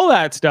to see all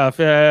that stuff.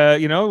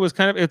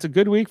 It's a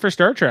good week for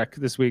Star Trek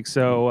this week.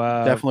 So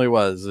definitely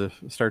was.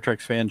 Star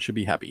Trek fans should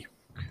be happy.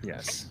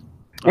 Yes.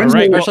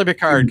 Especially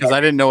Picard, because I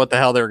didn't know what the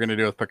hell they were going to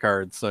do with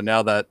Picard. So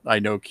now that I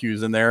know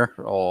Q's in there,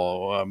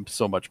 I'm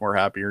so much more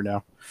happier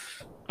now.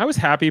 I was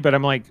happy, but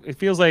I'm like, it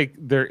feels like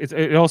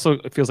it also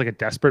feels like a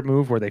desperate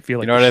move where they feel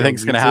like, what I think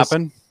is going to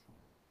happen?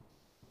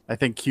 I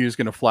think Q's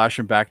going to flash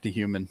him back to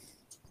human.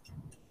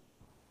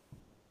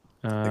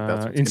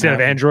 Instead of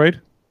Android?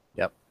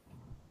 Yep.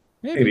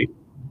 Maybe.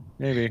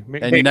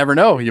 And you never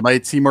know. You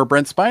might see more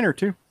Brent Spiner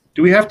too.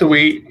 Do we have to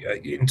wait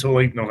until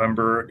like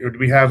November? Or do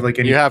we have like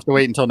any? You have to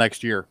wait until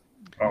next year.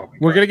 Oh,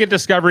 we're going to get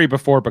Discovery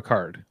before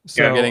Picard.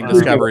 So, yeah, getting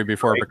Discovery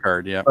before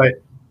Picard, yeah.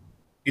 But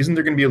isn't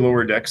there going to be a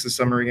Lower Decks this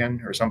summer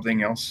again, or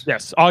something else?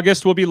 Yes,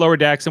 August will be Lower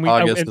Decks, and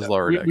August is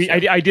Lower Decks.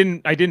 I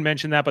didn't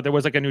mention that, but there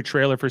was like a new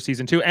trailer for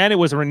season 2, and it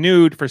was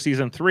renewed for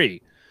season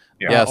 3.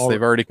 Yeah. Yes,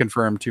 they've already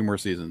confirmed 2 more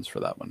seasons for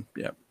that one.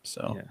 Yep.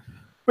 So,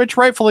 which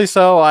rightfully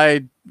so.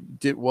 I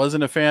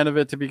wasn't a fan of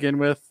it to begin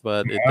with,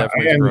 but it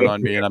definitely grew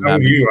on me, and I'm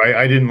happy.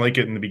 I didn't like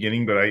it in the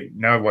beginning, but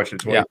now I've watched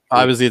it twice. Yeah,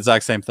 I was the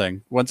exact same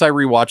thing. Once I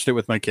rewatched it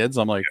with my kids,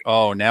 I'm like,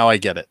 oh, now I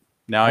get it.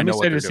 Now I know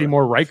what they're doing. To see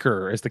more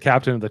Riker as the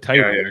captain of the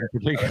Titan.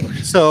 Yeah.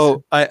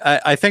 So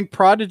I think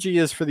Prodigy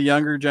is for the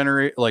younger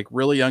generation, like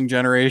really young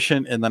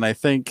generation, and then I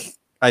think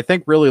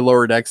really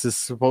Lower Decks is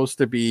supposed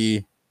to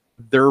be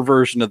their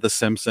version of The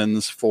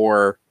Simpsons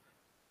for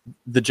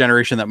the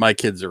generation that my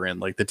kids are in,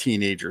 like the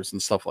teenagers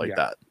and stuff like Yeah.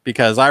 that.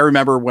 Because I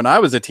remember when I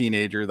was a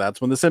teenager, that's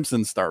when The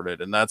Simpsons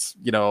started, and that's,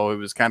 you know, it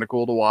was kind of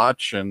cool to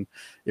watch, and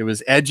it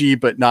was edgy,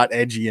 but not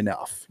edgy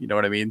enough. You know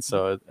what I mean?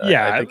 So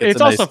Yeah, I think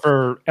it's a also nice,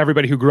 for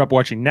everybody who grew up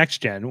watching Next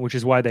Gen, which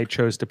is why they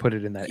chose to put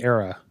it in that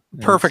era.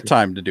 perfect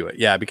time to do it.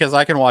 Yeah, because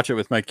I can watch it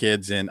with my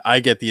kids, and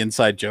I get the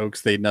inside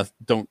jokes. They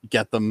don't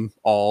get them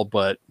all,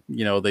 but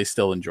you know, they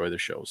still enjoy the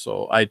show.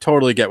 So I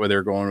totally get where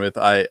they're going with.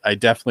 I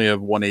definitely have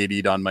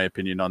 180'd on my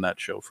opinion on that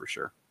show for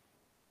sure.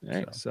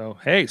 Right. So,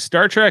 hey,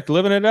 Star Trek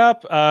living it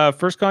up.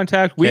 First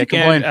Contact Can't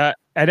weekend. complain.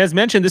 And as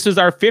mentioned, this was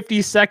our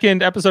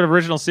 52nd episode of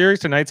original series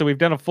tonight. So we've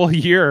done a full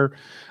year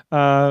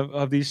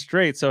of these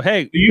straight. So,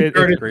 hey, You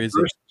started crazy.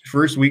 the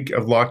first week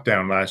of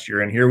lockdown last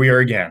year, and here we are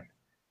again.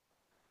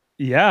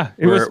 yeah,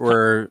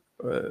 We're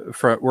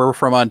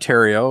from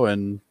Ontario,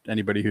 and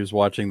anybody who's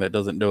watching that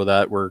doesn't know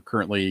that, we're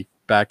currently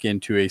back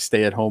into a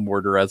stay-at-home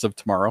order as of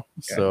tomorrow.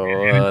 Yeah. So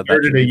And it that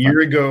started should a be fun.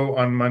 year ago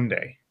on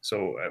Monday.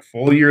 So a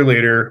full year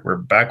later, we're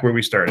back where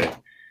we started.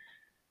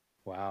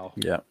 wow.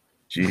 Yeah.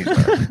 Jeez.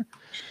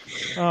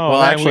 Oh,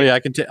 Well, man, actually,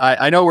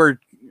 I know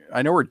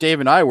where Dave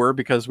and I were,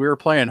 because we were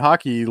playing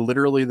hockey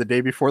literally the day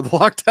before the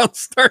lockdown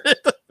started.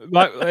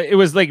 it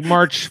was like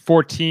March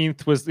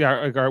 14th was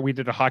we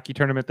did a hockey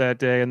tournament that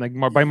day, and like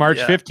by March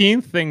Yeah.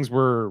 15th, things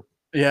were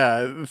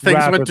Yeah, things went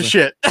Rapidly. to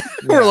shit.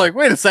 We're like,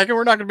 wait a second,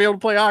 we're not going to be able to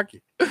play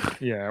hockey.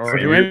 or So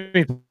do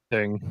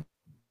anything.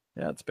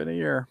 Yeah, it's been a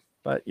year,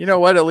 but you know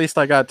what? At least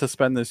I got to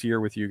spend this year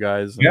with you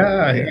guys. and,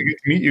 Yeah, I get to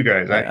meet you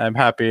guys. I'm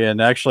happy.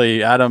 And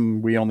actually,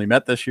 Adam, we only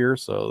met this year,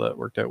 so that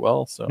worked out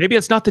well. So Maybe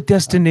it's not the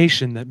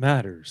destination that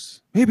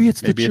matters. Maybe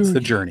it's maybe it's the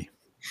journey.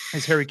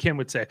 as Harry Kim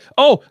would say.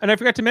 Oh, and I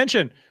forgot to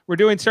mention, we're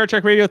doing Star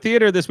Trek Radio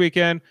Theater this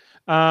weekend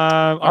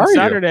on Are you?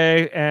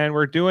 Saturday, and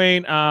we're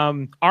doing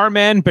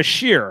Arman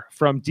Bashir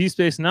from Deep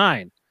Space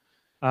Nine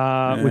with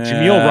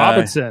Jameel Yeah.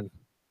 Robinson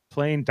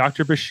playing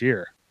Dr.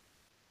 Bashir.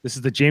 This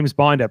is the James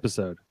Bond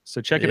episode, so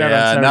check it out on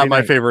Yeah, Saturday not my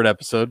night. favorite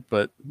episode,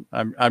 but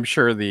I'm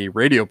sure the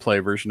radio play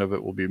version of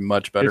it will be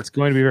much better. It's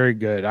going to be very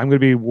good. I'm going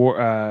to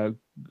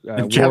be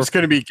And Jeff's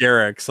going to be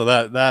Garrick, so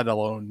that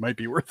alone might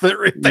be worth it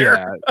right there.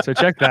 Yeah, so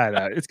check that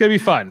out. It's going to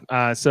be fun.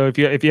 So if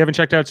you haven't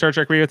checked out Star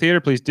Trek Radio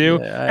Theater, please do.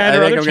 Yeah, And I our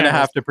think other I'm going to channels.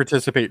 have to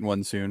participate in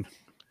one soon.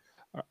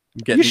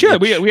 You should.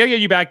 We gotta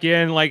get you back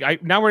in.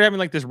 Like now we're having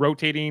like this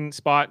rotating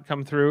spot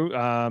come through,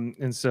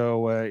 and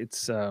so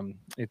it's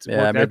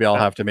Yeah, maybe I'll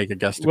have to make a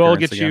guest. We'll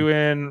appearance get again. you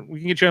in. We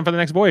can get you in for the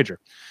next Voyager.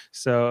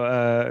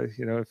 So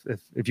you know,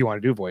 if you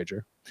want to do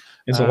Voyager,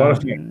 It's a lot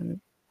of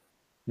fun.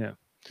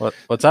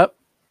 What's up?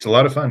 It's a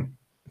lot of fun.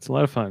 it's a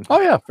lot of fun.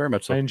 Oh yeah, very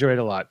much I so. enjoyed it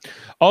a lot.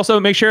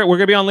 Also, make sure we're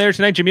going to be on later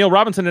tonight, Jameel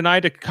Robinson and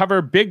I, to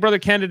cover Big Brother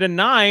Canada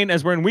 9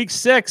 as we're in week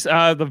 6,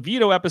 the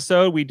Veto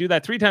episode. We do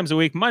that 3 times a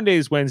week,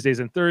 Mondays, Wednesdays,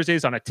 and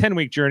Thursdays on a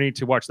 10-week journey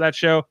to watch that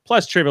show,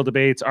 plus Trivial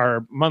Debates,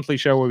 our monthly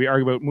show where we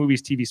argue about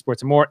movies, TV,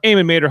 sports, and more.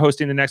 Eamon Mader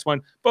hosting the next one,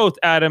 both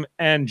Adam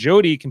and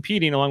Jody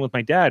competing along with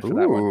my dad for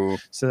that one. Ooh.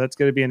 So that's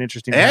going to be an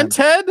interesting And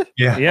time. Ted?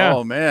 Yeah. Yeah.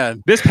 Oh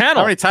man. This panel.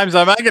 How many times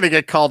am I going to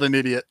get called an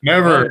idiot?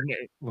 Never.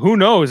 Who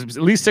knows?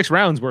 At least 6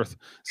 rounds worth.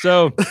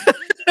 So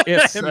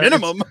it's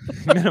Minimum.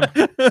 minimum.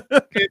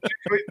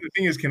 The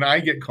thing is, can I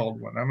get called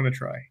one? I'm going to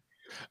try.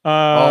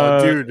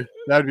 Oh, dude,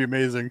 that'd be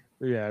amazing.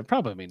 Yeah,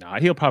 probably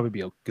not. He'll probably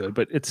be good,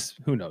 but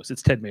who knows?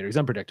 It's Ted Mader. He's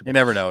unpredictable. You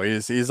never know.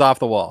 He's off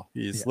the wall.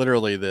 He's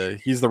literally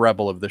he's the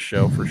rebel of this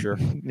show for sure.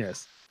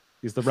 Yes.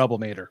 He's the rebel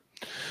Mater.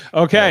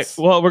 Okay. Yes.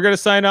 Well, we're going to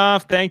sign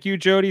off. Thank you,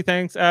 Jody.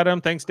 Thanks, Adam.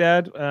 Thanks,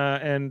 Dad.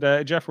 And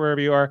Jeff, wherever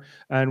you are.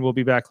 And we'll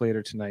be back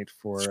later tonight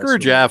for Screw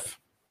Jeff.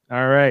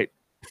 All right.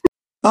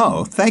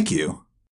 Oh, thank you.